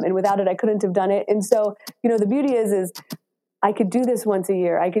 And without it, I couldn't have done it. And so, the beauty is I could do this once a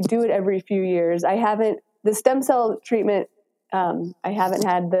year. I could do it every few years. The stem cell treatment, I haven't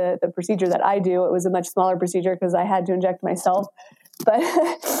had the procedure that I do. It was a much smaller procedure because I had to inject myself. But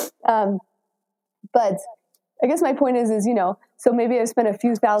I guess my point is, so maybe I've spent a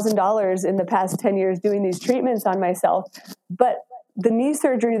few $1,000s in the past 10 years doing these treatments on myself, but the knee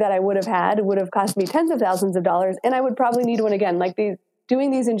surgery that I would have had would have cost me tens of thousands of dollars, and I would probably need one again. Like doing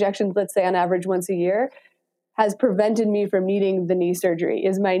these injections, let's say on average once a year, has prevented me from needing the knee surgery.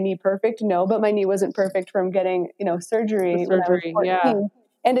 Is my knee perfect? No, but my knee wasn't perfect from getting, surgery when I was 14. Yeah.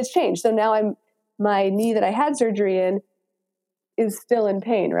 And it's changed. So now my knee that I had surgery in is still in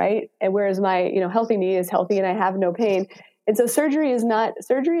pain, right? And whereas my, healthy knee is healthy and I have no pain. And so surgery is,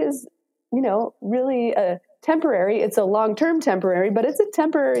 really a temporary. It's a long-term temporary, but it's a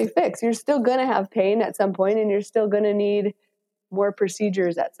temporary fix. You're still going to have pain at some point, and you're still going to need more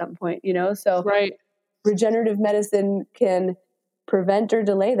procedures at some point, So right. regenerative medicine can prevent or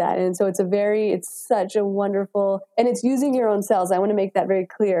delay that. And so it's such a wonderful, and it's using your own cells. I want to make that very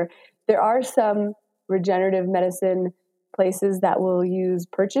clear. There are some regenerative medicine places that will use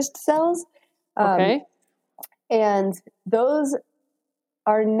purchased cells. Okay. And those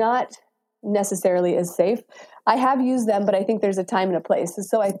are not necessarily as safe. I have used them, but I think there's a time and a place.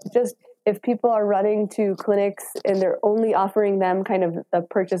 So if people are running to clinics and they're only offering them kind of a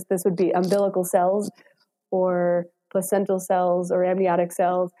purchase, this would be umbilical cells or placental cells or amniotic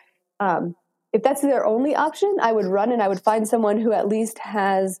cells. If that's their only option, I would run and I would find someone who at least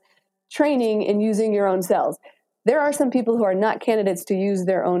has training in using your own cells. There are some people who are not candidates to use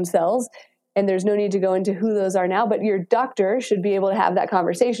their own cells, and there's no need to go into who those are now, but your doctor should be able to have that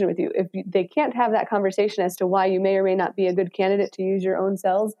conversation with you. If they can't have that conversation as to why you may or may not be a good candidate to use your own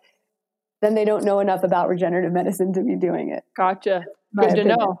cells, then they don't know enough about regenerative medicine to be doing it. Gotcha. Good to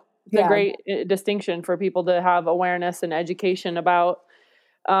know. It's a great distinction for people to have awareness and education about.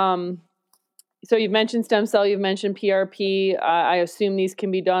 So you've mentioned stem cell, you've mentioned PRP. I assume these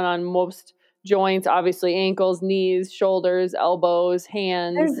can be done on most joints, obviously ankles, knees, shoulders, elbows,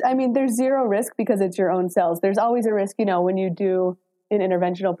 hands. There's zero risk because it's your own cells. There's always a risk, when you do an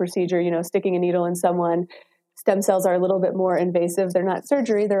interventional procedure, sticking a needle in someone. Stem cells are a little bit more invasive. They're not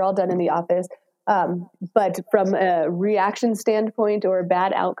surgery. They're all done in the office. But from a reaction standpoint or a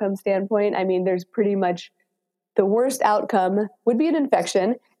bad outcome standpoint, there's pretty much the worst outcome would be an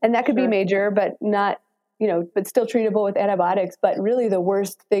infection, and that could be major, but not, but still treatable with antibiotics. But really the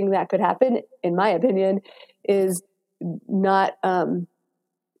worst thing that could happen, in my opinion, is not,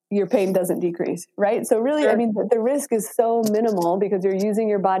 your pain doesn't decrease, right? So really, the risk is so minimal because you're using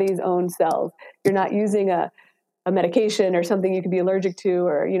your body's own cells. You're not using a medication or something you could be allergic to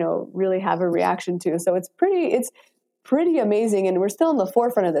or, really have a reaction to. So it's pretty amazing. And we're still in the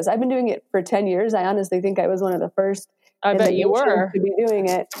forefront of this. I've been doing it for 10 years. I honestly think I was one of the first I bet you were to be doing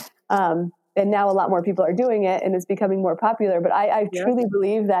it. And now a lot more people are doing it and it's becoming more popular. But I truly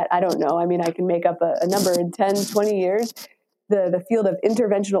believe that, I don't know, I can make up a number in 10, 20 years. The field of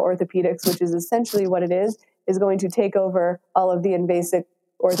interventional orthopedics, which is essentially what it is going to take over all of the invasive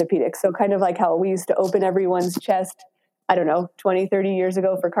orthopedics. So kind of like how we used to open everyone's chest, 20, 30 years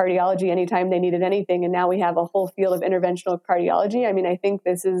ago for cardiology anytime they needed anything. And now we have a whole field of interventional cardiology. I think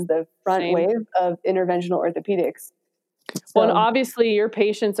this is the front wave of interventional orthopedics. Well, and obviously your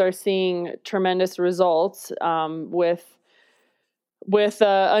patients are seeing tremendous results with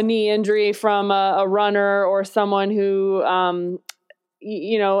a knee injury from a runner or someone who, has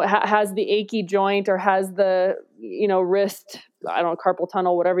the achy joint or has the, wrist, carpal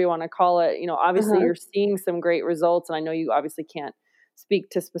tunnel, whatever you want to call it. Obviously you're seeing some great results. And I know you obviously can't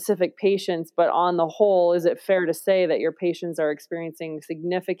speak to specific patients, but on the whole, is it fair to say that your patients are experiencing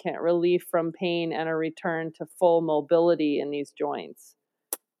significant relief from pain and a return to full mobility in these joints?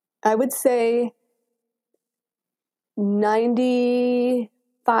 I would say 95%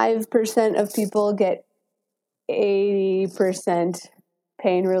 of people get 80%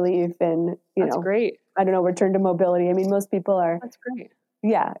 pain relief and, That's great. Return to mobility. Most people are. That's great.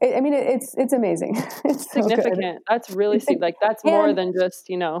 Yeah. It's amazing. It's significant. So that's really that's more than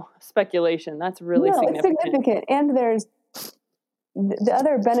just, speculation. That's really significant. It's significant. And there's the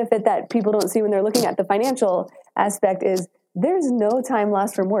other benefit that people don't see when they're looking at the financial aspect is there's no time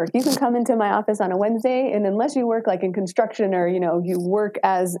lost from work. You can come into my office on a Wednesday, and unless you work like in construction or, you work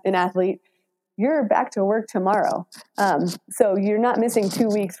as an athlete, you're back to work tomorrow. So you're not missing 2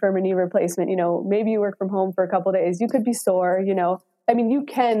 weeks from a knee replacement. Maybe you work from home for a couple of days. You could be sore, you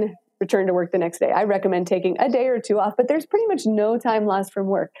can return to work the next day. I recommend taking a day or two off, but there's pretty much no time lost from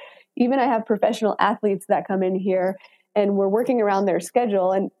work. Even I have professional athletes that come in here and we're working around their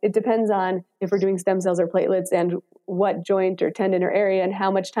schedule. And it depends on if we're doing stem cells or platelets and what joint or tendon or area and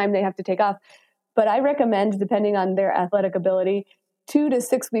how much time they have to take off. But I recommend, depending on their athletic ability, 2 to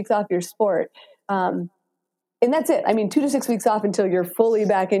 6 weeks off your sport. And that's it. 2 to 6 weeks off until you're fully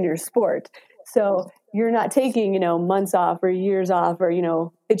back in your sport. So you're not taking, months off or years off or,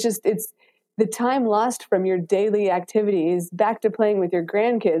 it's the time lost from your daily activities back to playing with your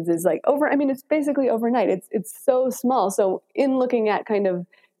grandkids is it's basically overnight. It's so small. So in looking at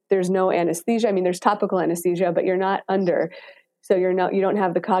there's no anesthesia. There's topical anesthesia, but you're not under. So you don't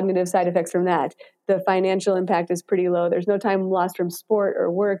have the cognitive side effects from that. The financial impact is pretty low. There's no time lost from sport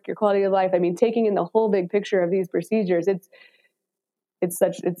or work, your quality of life. Taking in the whole big picture of these procedures, it's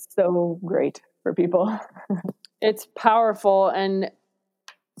so great for people. It's powerful and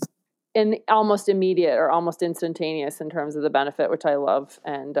almost immediate or almost instantaneous in terms of the benefit, which I love.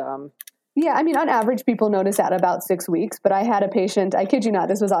 And on average, people notice at about 6 weeks. But I had a patient, I kid you not,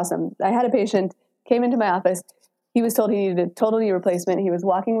 this was awesome. I had a patient came into my office. He was told he needed a total knee replacement. He was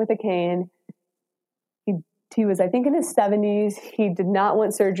walking with a cane. He was, I think, in his 70s. He did not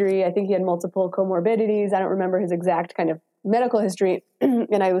want surgery. I think he had multiple comorbidities. I don't remember his exact kind of medical history.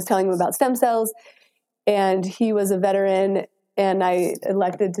 And I was telling him about stem cells. And he was a veteran, and I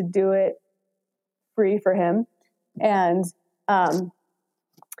elected to do it free for him. And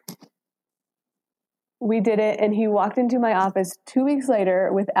we did it, and he walked into my office 2 weeks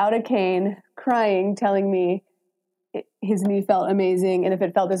later without a cane, crying, telling me his knee felt amazing, and if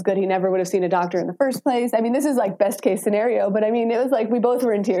it felt this good, he never would have seen a doctor in the first place. I mean, this is like best case scenario, but I mean, it was like we both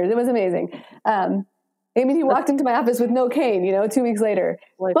were in tears. It was amazing. He walked into my office with no cane, 2 weeks later.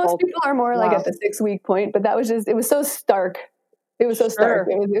 Most people are more like at the 6 week point, but that was just, it was so stark. It was so stark.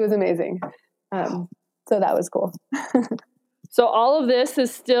 It was amazing. So that was cool. So all of this is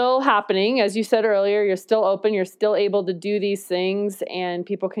still happening. As you said earlier, you're still open. You're still able to do these things, and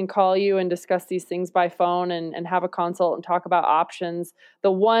people can call you and discuss these things by phone and have a consult and talk about options.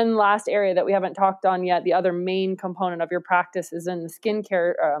 The one last area that we haven't talked on yet, the other main component of your practice is in the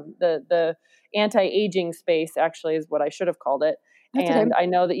skincare, the anti-aging space, actually, is what I should have called it. That's and okay. I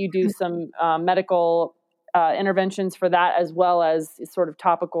know that you do some medical interventions for that, as well as sort of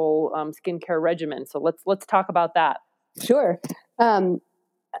topical skincare regimen. So let's talk about that. Sure.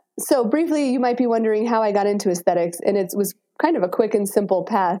 So briefly, you might be wondering how I got into aesthetics, and it was kind of a quick and simple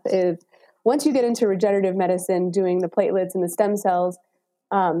path. Once you get into regenerative medicine, doing the platelets and the stem cells,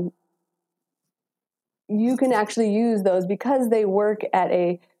 you can actually use those because they work at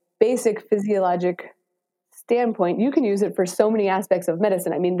a basic physiologic standpoint. You can use it for so many aspects of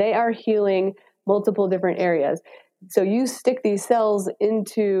medicine. I mean, they are healing multiple different areas. So you stick these cells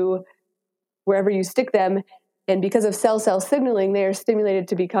into wherever you stick them, and because of cell-cell signaling, they are stimulated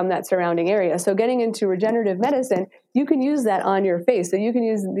to become that surrounding area. So getting into regenerative medicine, you can use that on your face. So you can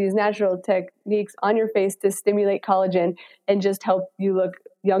use these natural techniques on your face to stimulate collagen and just help you look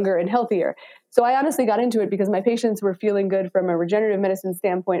younger and healthier. So I honestly got into it because my patients were feeling good from a regenerative medicine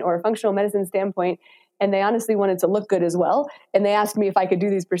standpoint or a functional medicine standpoint, and they honestly wanted to look good as well. And they asked me if I could do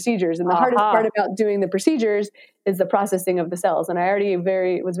these procedures. And the hardest part about doing the procedures is the processing of the cells. And I already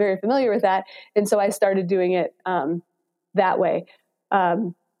was very familiar with that. And so I started doing it that way.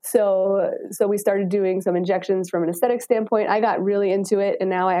 So we started doing some injections from an aesthetic standpoint. I got really into it. And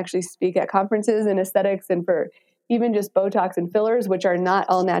now I actually speak at conferences in aesthetics and for even just Botox and fillers, which are not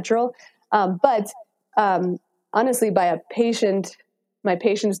all natural. But honestly, by my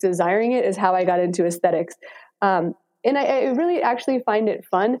patients desiring it is how I got into aesthetics. And I really actually find it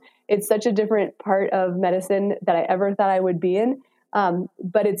fun. It's such a different part of medicine that I ever thought I would be in.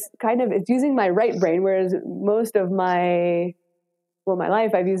 But it's using my right brain, whereas most of my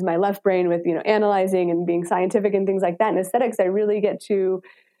life I've used my left brain with, analyzing and being scientific and things like that. In aesthetics, I really get to,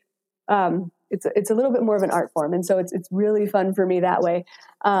 it's a little bit more of an art form. And so it's really fun for me that way.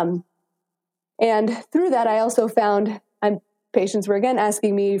 And through that, I also found patients were again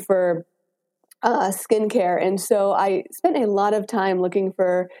asking me for skincare. And so I spent a lot of time looking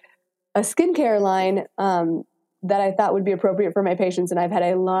for a skincare line that I thought would be appropriate for my patients. And I've had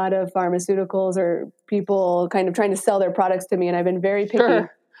a lot of pharmaceuticals or people kind of trying to sell their products to me. And I've been very picky.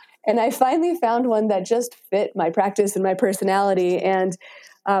 Sure. And I finally found one that just fit my practice and my personality. And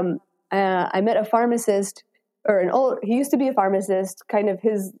I met a pharmacist, he used to be a pharmacist. Kind of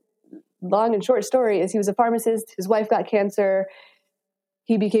his long and short story is he was a pharmacist. His wife got cancer.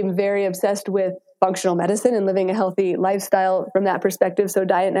 He became very obsessed with functional medicine and living a healthy lifestyle from that perspective. So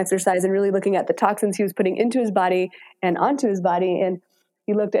diet and exercise, and really looking at the toxins he was putting into his body and onto his body. And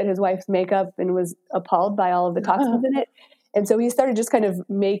he looked at his wife's makeup and was appalled by all of the toxins in it. And so he started just kind of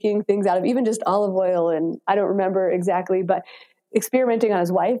making things out of even just olive oil. And I don't remember exactly, but experimenting on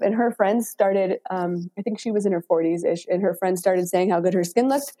his wife. And her friends started, I think she was in her 40s ish, and her friends started saying how good her skin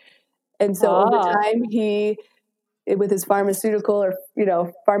looked. And so over time, he, with his pharmaceutical or,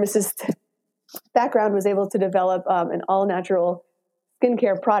 pharmacist background, was able to develop an all-natural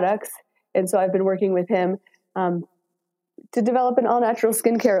skincare products. And so I've been working with him to develop an all-natural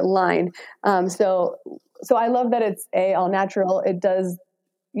skincare line. So I love that it's all-natural. It does,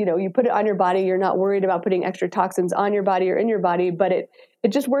 you put it on your body. You're not worried about putting extra toxins on your body or in your body, but it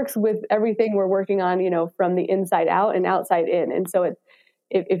just works with everything we're working on, from the inside out and outside in. And so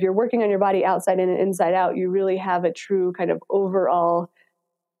if you're working on your body outside in and inside out, you really have a true kind of overall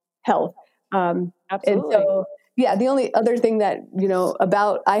health. Absolutely. And so, the only other thing that,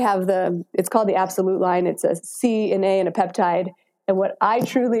 I have it's called the Absolute line. It's a C, an A, and a peptide. And what I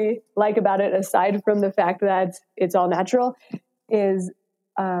truly like about it, aside from the fact that it's all natural, is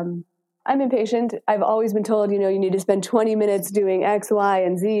I'm impatient. I've always been told, you need to spend 20 minutes doing X, Y,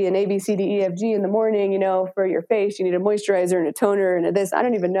 and Z and A, B, C, D, E, F, G in the morning, for your face. You need a moisturizer and a toner and a this. I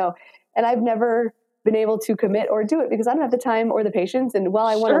don't even know. And I've never been able to commit or do it because I don't have the time or the patience. And while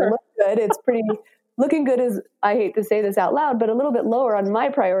I want to look good, it's pretty, looking good is, I hate to say this out loud, but a little bit lower on my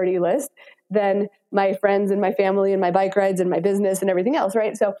priority list than my friends and my family and my bike rides and my business and everything else.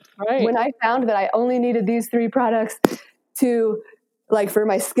 Right. So when I found that I only needed these 3 products to, like, for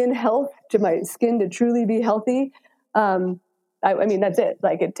my skin health, to my skin to truly be healthy, I mean, that's it.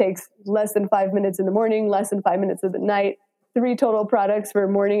 Like, it takes less than 5 minutes in the morning, less than 5 minutes at the night, 3 total products for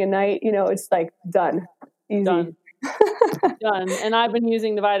morning and night. It's like done. Easy. Done. Done. And I've been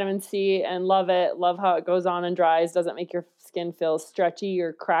using the vitamin C and love it. Love how it goes on and dries. Doesn't make your skin feel stretchy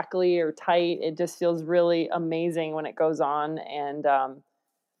or crackly or tight. It just feels really amazing when it goes on. And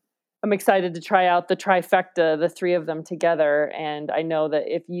I'm excited to try out the trifecta, the 3 of them together. And I know that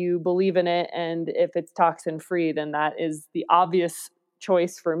if you believe in it and if it's toxin free, then that is the obvious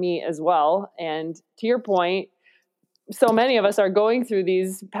choice for me as well. And to your point, so many of us are going through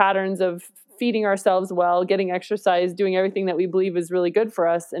these patterns of feeding ourselves well, getting exercise, doing everything that we believe is really good for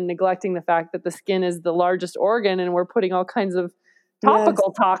us, and neglecting the fact that the skin is the largest organ and we're putting all kinds of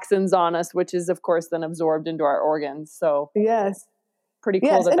topical toxins on us, which is of course then absorbed into our organs. So pretty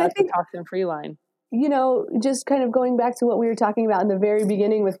cool that that's a toxin-free line. Just kind of going back to what we were talking about in the very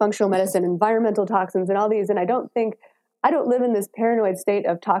beginning with functional medicine, environmental toxins and all these, and I don't live in this paranoid state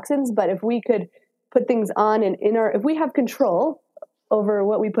of toxins, but if we could put things on and if we have control over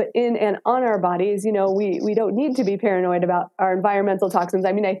what we put in and on our bodies, we don't need to be paranoid about our environmental toxins.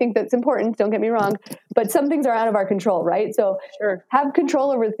 I mean, I think that's important, don't get me wrong, but some things are out of our control, right? So have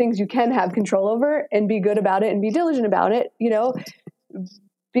control over the things you can have control over and be good about it and be diligent about it,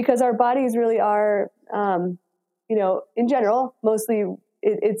 because our bodies really are, in general, mostly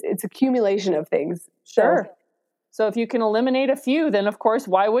it's accumulation of things. So if you can eliminate a few, then of course,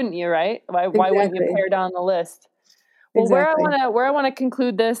 why wouldn't you, right? Why wouldn't you pare down the list? Well, where I want to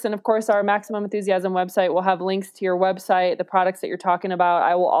conclude this, and of course, our Maximum Enthusiasm website will have links to your website, the products that you're talking about.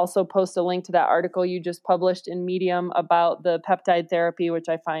 I will also post a link to that article you just published in Medium about the peptide therapy, which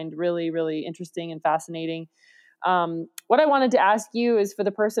I find really, really interesting and fascinating. What I wanted to ask you is for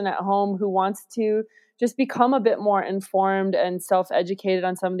the person at home who wants to just become a bit more informed and self-educated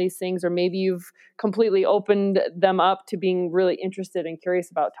on some of these things, or maybe you've completely opened them up to being really interested and curious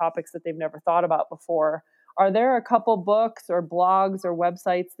about topics that they've never thought about before. Are there a couple books or blogs or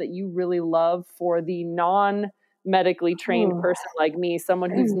websites that you really love for the non-medically trained person like me,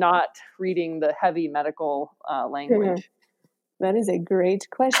 someone who's not reading the heavy medical language? That is a great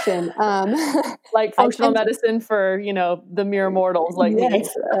question. Like functional medicine for, the mere mortals like me.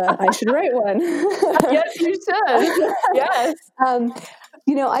 I should write one. Yes, you should. Yes.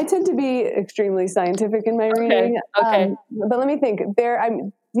 I tend to be extremely scientific in my reading. Okay. But let me think.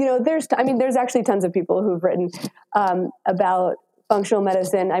 There's actually tons of people who've written about functional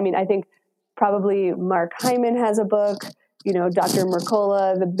medicine. I mean, I think probably Mark Hyman has a book. Dr.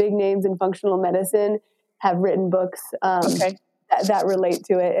 Mercola, the big names in functional medicine have written books that relate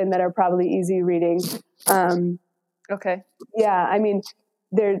to it and that are probably easy reading. Yeah, I mean,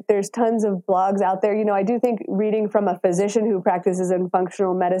 there's tons of blogs out there. I do think reading from a physician who practices in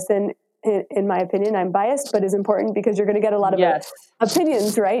functional medicine, in my opinion, I'm biased, but is important because you're going to get a lot of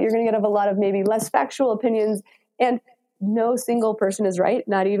opinions, right? You're going to get a lot of maybe less factual opinions, and no single person is right,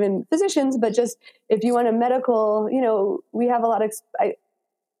 not even physicians, but just if you want a medical, we have a lot of,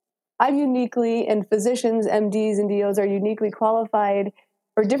 I'm uniquely, and physicians, MDs and DOs are uniquely qualified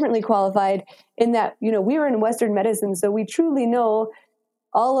or differently qualified in that, we are in Western medicine, so we truly know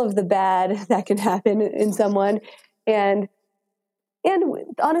all of the bad that can happen in someone, and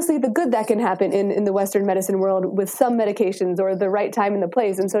honestly, the good that can happen in the Western medicine world with some medications or the right time and the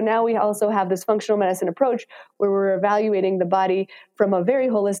place. And so now we also have this functional medicine approach where we're evaluating the body from a very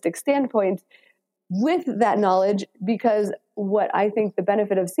holistic standpoint with that knowledge, because what I think the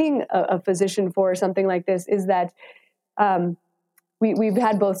benefit of seeing a physician for something like this is that we've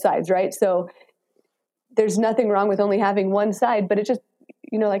had both sides, right? So there's nothing wrong with only having one side, but it just,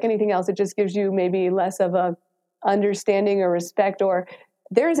 like anything else, it just gives you maybe less of a understanding or respect, or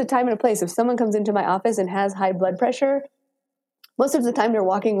there is a time and a place. If someone comes into my office and has high blood pressure, most of the time they're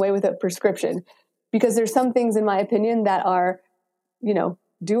walking away with a prescription, because there's some things, in my opinion, that are,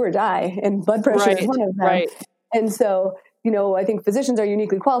 do or die, and blood pressure is one of them. Right. And so, I think physicians are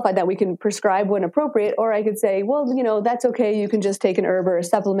uniquely qualified that we can prescribe when appropriate, or I could say, well, that's okay. You can just take an herb or a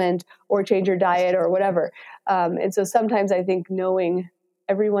supplement or change your diet or whatever. And so sometimes I think knowing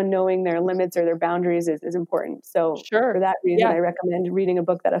everyone knowing their limits or their boundaries is important. So Sure. for that reason, I recommend reading a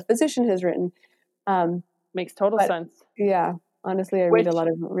book that a physician has written. Makes total sense. Yeah, honestly, I read a lot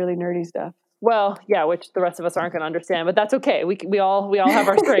of really nerdy stuff. Well, yeah, which the rest of us aren't going to understand, but that's okay. We all have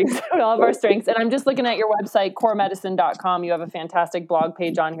our strengths. We all have our strengths. And I'm just looking at your website, coremedicine.com. You have a fantastic blog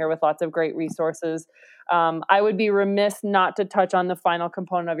page on here with lots of great resources. I would be remiss not to touch on the final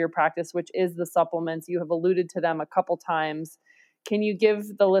component of your practice, which is the supplements. You have alluded to them a couple times. Can you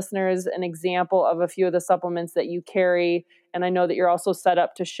give the listeners an example of a few of the supplements that you carry? And I know that you're also set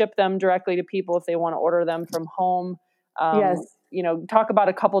up to ship them directly to people if they want to order them from home. Yes. Talk about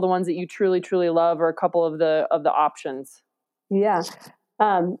a couple of the ones that you truly, truly love, or a couple of the options. Yeah.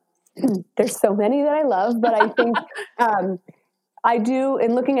 There's so many that I love, but I think, I do,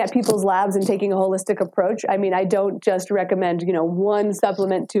 in looking at people's labs and taking a holistic approach, I mean, I don't just recommend, one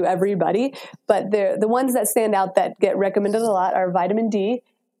supplement to everybody, but the ones that stand out that get recommended a lot are vitamin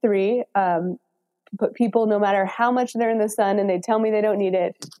D3. But people, no matter how much they're in the sun and they tell me they don't need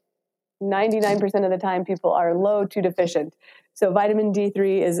it, 99% of the time people are low to deficient. So vitamin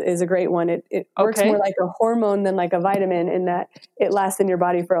D3 is a great one. It works more like a hormone than like a vitamin, in that it lasts in your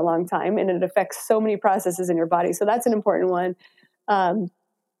body for a long time and it affects so many processes in your body. So that's an important one.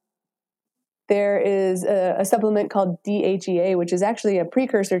 There is a supplement called DHEA, which is actually a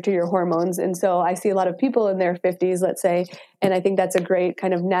precursor to your hormones. And so I see a lot of people in their 50s, let's say, and I think that's a great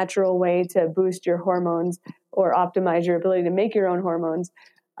kind of natural way to boost your hormones or optimize your ability to make your own hormones.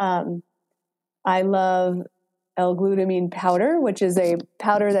 I love L-glutamine powder, which is a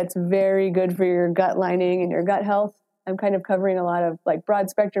powder that's very good for your gut lining and your gut health. I'm kind of covering a lot of like broad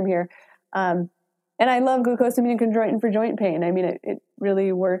spectrum here. And I love glucosamine chondroitin for joint pain. I mean, it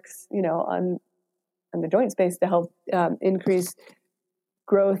really works, on the joint space to help increase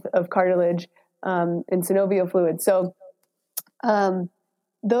growth of cartilage and synovial fluid. So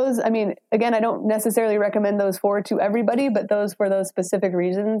those, I mean, again, I don't necessarily recommend those to everybody, but those for those specific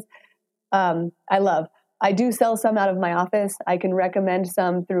reasons, I love. I do sell some out of my office. I can recommend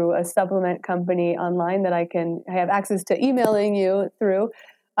some through a supplement company online that I have access to emailing you through.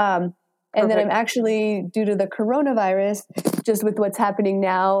 And then I'm actually, due to the coronavirus, just with what's happening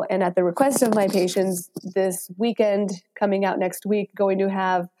now and at the request of my patients, this weekend coming out next week, going to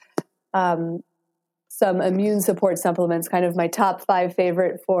have some immune support supplements, kind of my top 5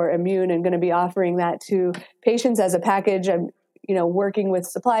 favorite for immune, and going to be offering that to patients as a package. I'm working with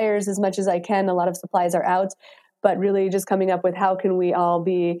suppliers as much as I can. A lot of supplies are out, but really just coming up with how can we all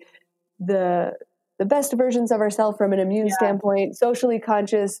be the best versions of ourselves from an immune standpoint, socially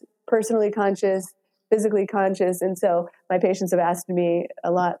conscious, personally conscious, physically conscious. And so my patients have asked me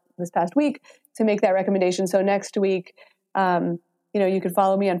a lot this past week to make that recommendation. So next week, you can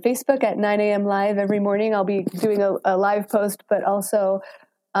follow me on Facebook at 9 a.m. live every morning. I'll be doing a live post, but also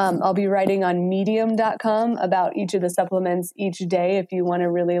I'll be writing on medium.com about each of the supplements each day if you want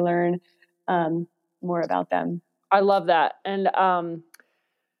to really learn more about them. I love that. And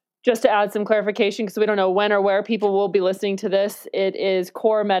just to add some clarification, because we don't know when or where people will be listening to this, it is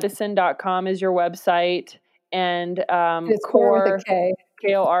coremedicine.com is your website. And it's Core with a K.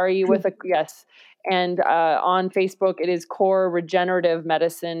 K-O-R-E with a, yes. And on Facebook, it is Core Regenerative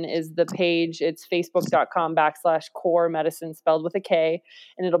Medicine is the page. It's facebook.com/Core Medicine spelled with a K.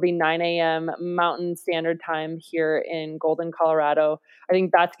 And it'll be 9 a.m. Mountain Standard Time here in Golden, Colorado. I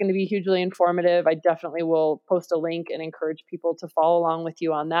think that's going to be hugely informative. I definitely will post a link and encourage people to follow along with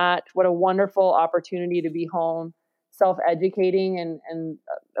you on that. What a wonderful opportunity to be home, self-educating and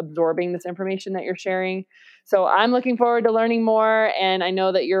absorbing this information that you're sharing. So I'm looking forward to learning more. And I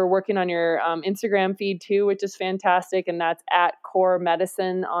know that you're working on your Instagram feed too, which is fantastic. And that's at Core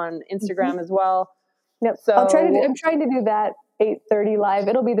Medicine on Instagram as well. Yep. So I'm trying to do that 8:30 live.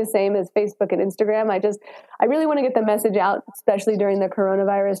 It'll be the same as Facebook and Instagram. I really want to get the message out, especially during the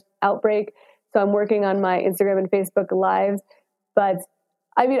coronavirus outbreak. So I'm working on my Instagram and Facebook lives. But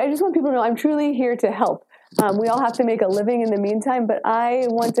I just want people to know I'm truly here to help. We all have to make a living in the meantime, but I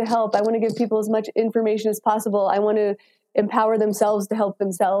want to help. I want to give people as much information as possible. I want to empower themselves to help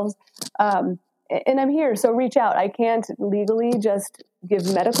themselves. And I'm here, so reach out. I can't legally just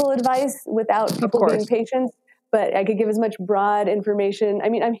give medical advice without people being patients, but I could give as much broad information. I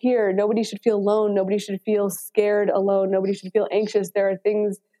mean, I'm here. Nobody should feel alone. Nobody should feel scared alone. Nobody should feel anxious. There are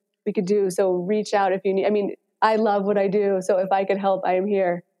things we could do. So reach out if you need. I mean, I love what I do. So if I could help, I am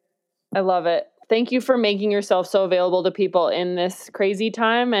here. I love it. thank you for making yourself so available to people in this crazy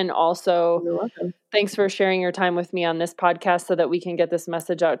time. And also, You're welcome. Thanks for sharing your time with me on this podcast so that we can get this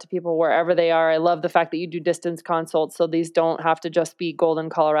message out to people wherever they are. I love the fact that you do distance consults, so these don't have to just be Golden,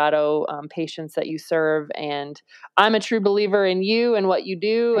 Colorado patients that you serve. And I'm a true believer in you and what you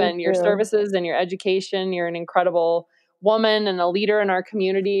do and your services and your education. You're an incredible woman and a leader in our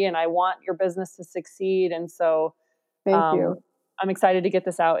community, and I want your business to succeed. And so thank you. I'm excited to get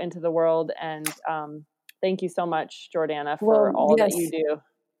this out into the world. And thank you so much, Jordana, for all that you do.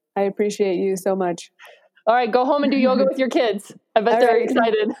 I appreciate you so much. All right, go home and do yoga with your kids. I bet they're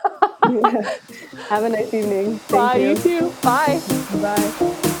excited. Have a nice evening. Bye, you too. Bye.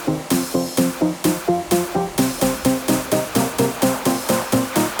 Bye.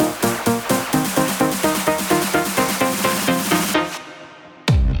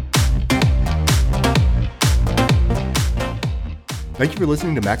 Thank you for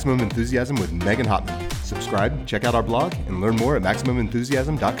listening to Maximum Enthusiasm with Megan Hopman. Subscribe, check out our blog, and learn more at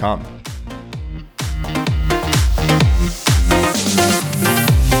MaximumEnthusiasm.com.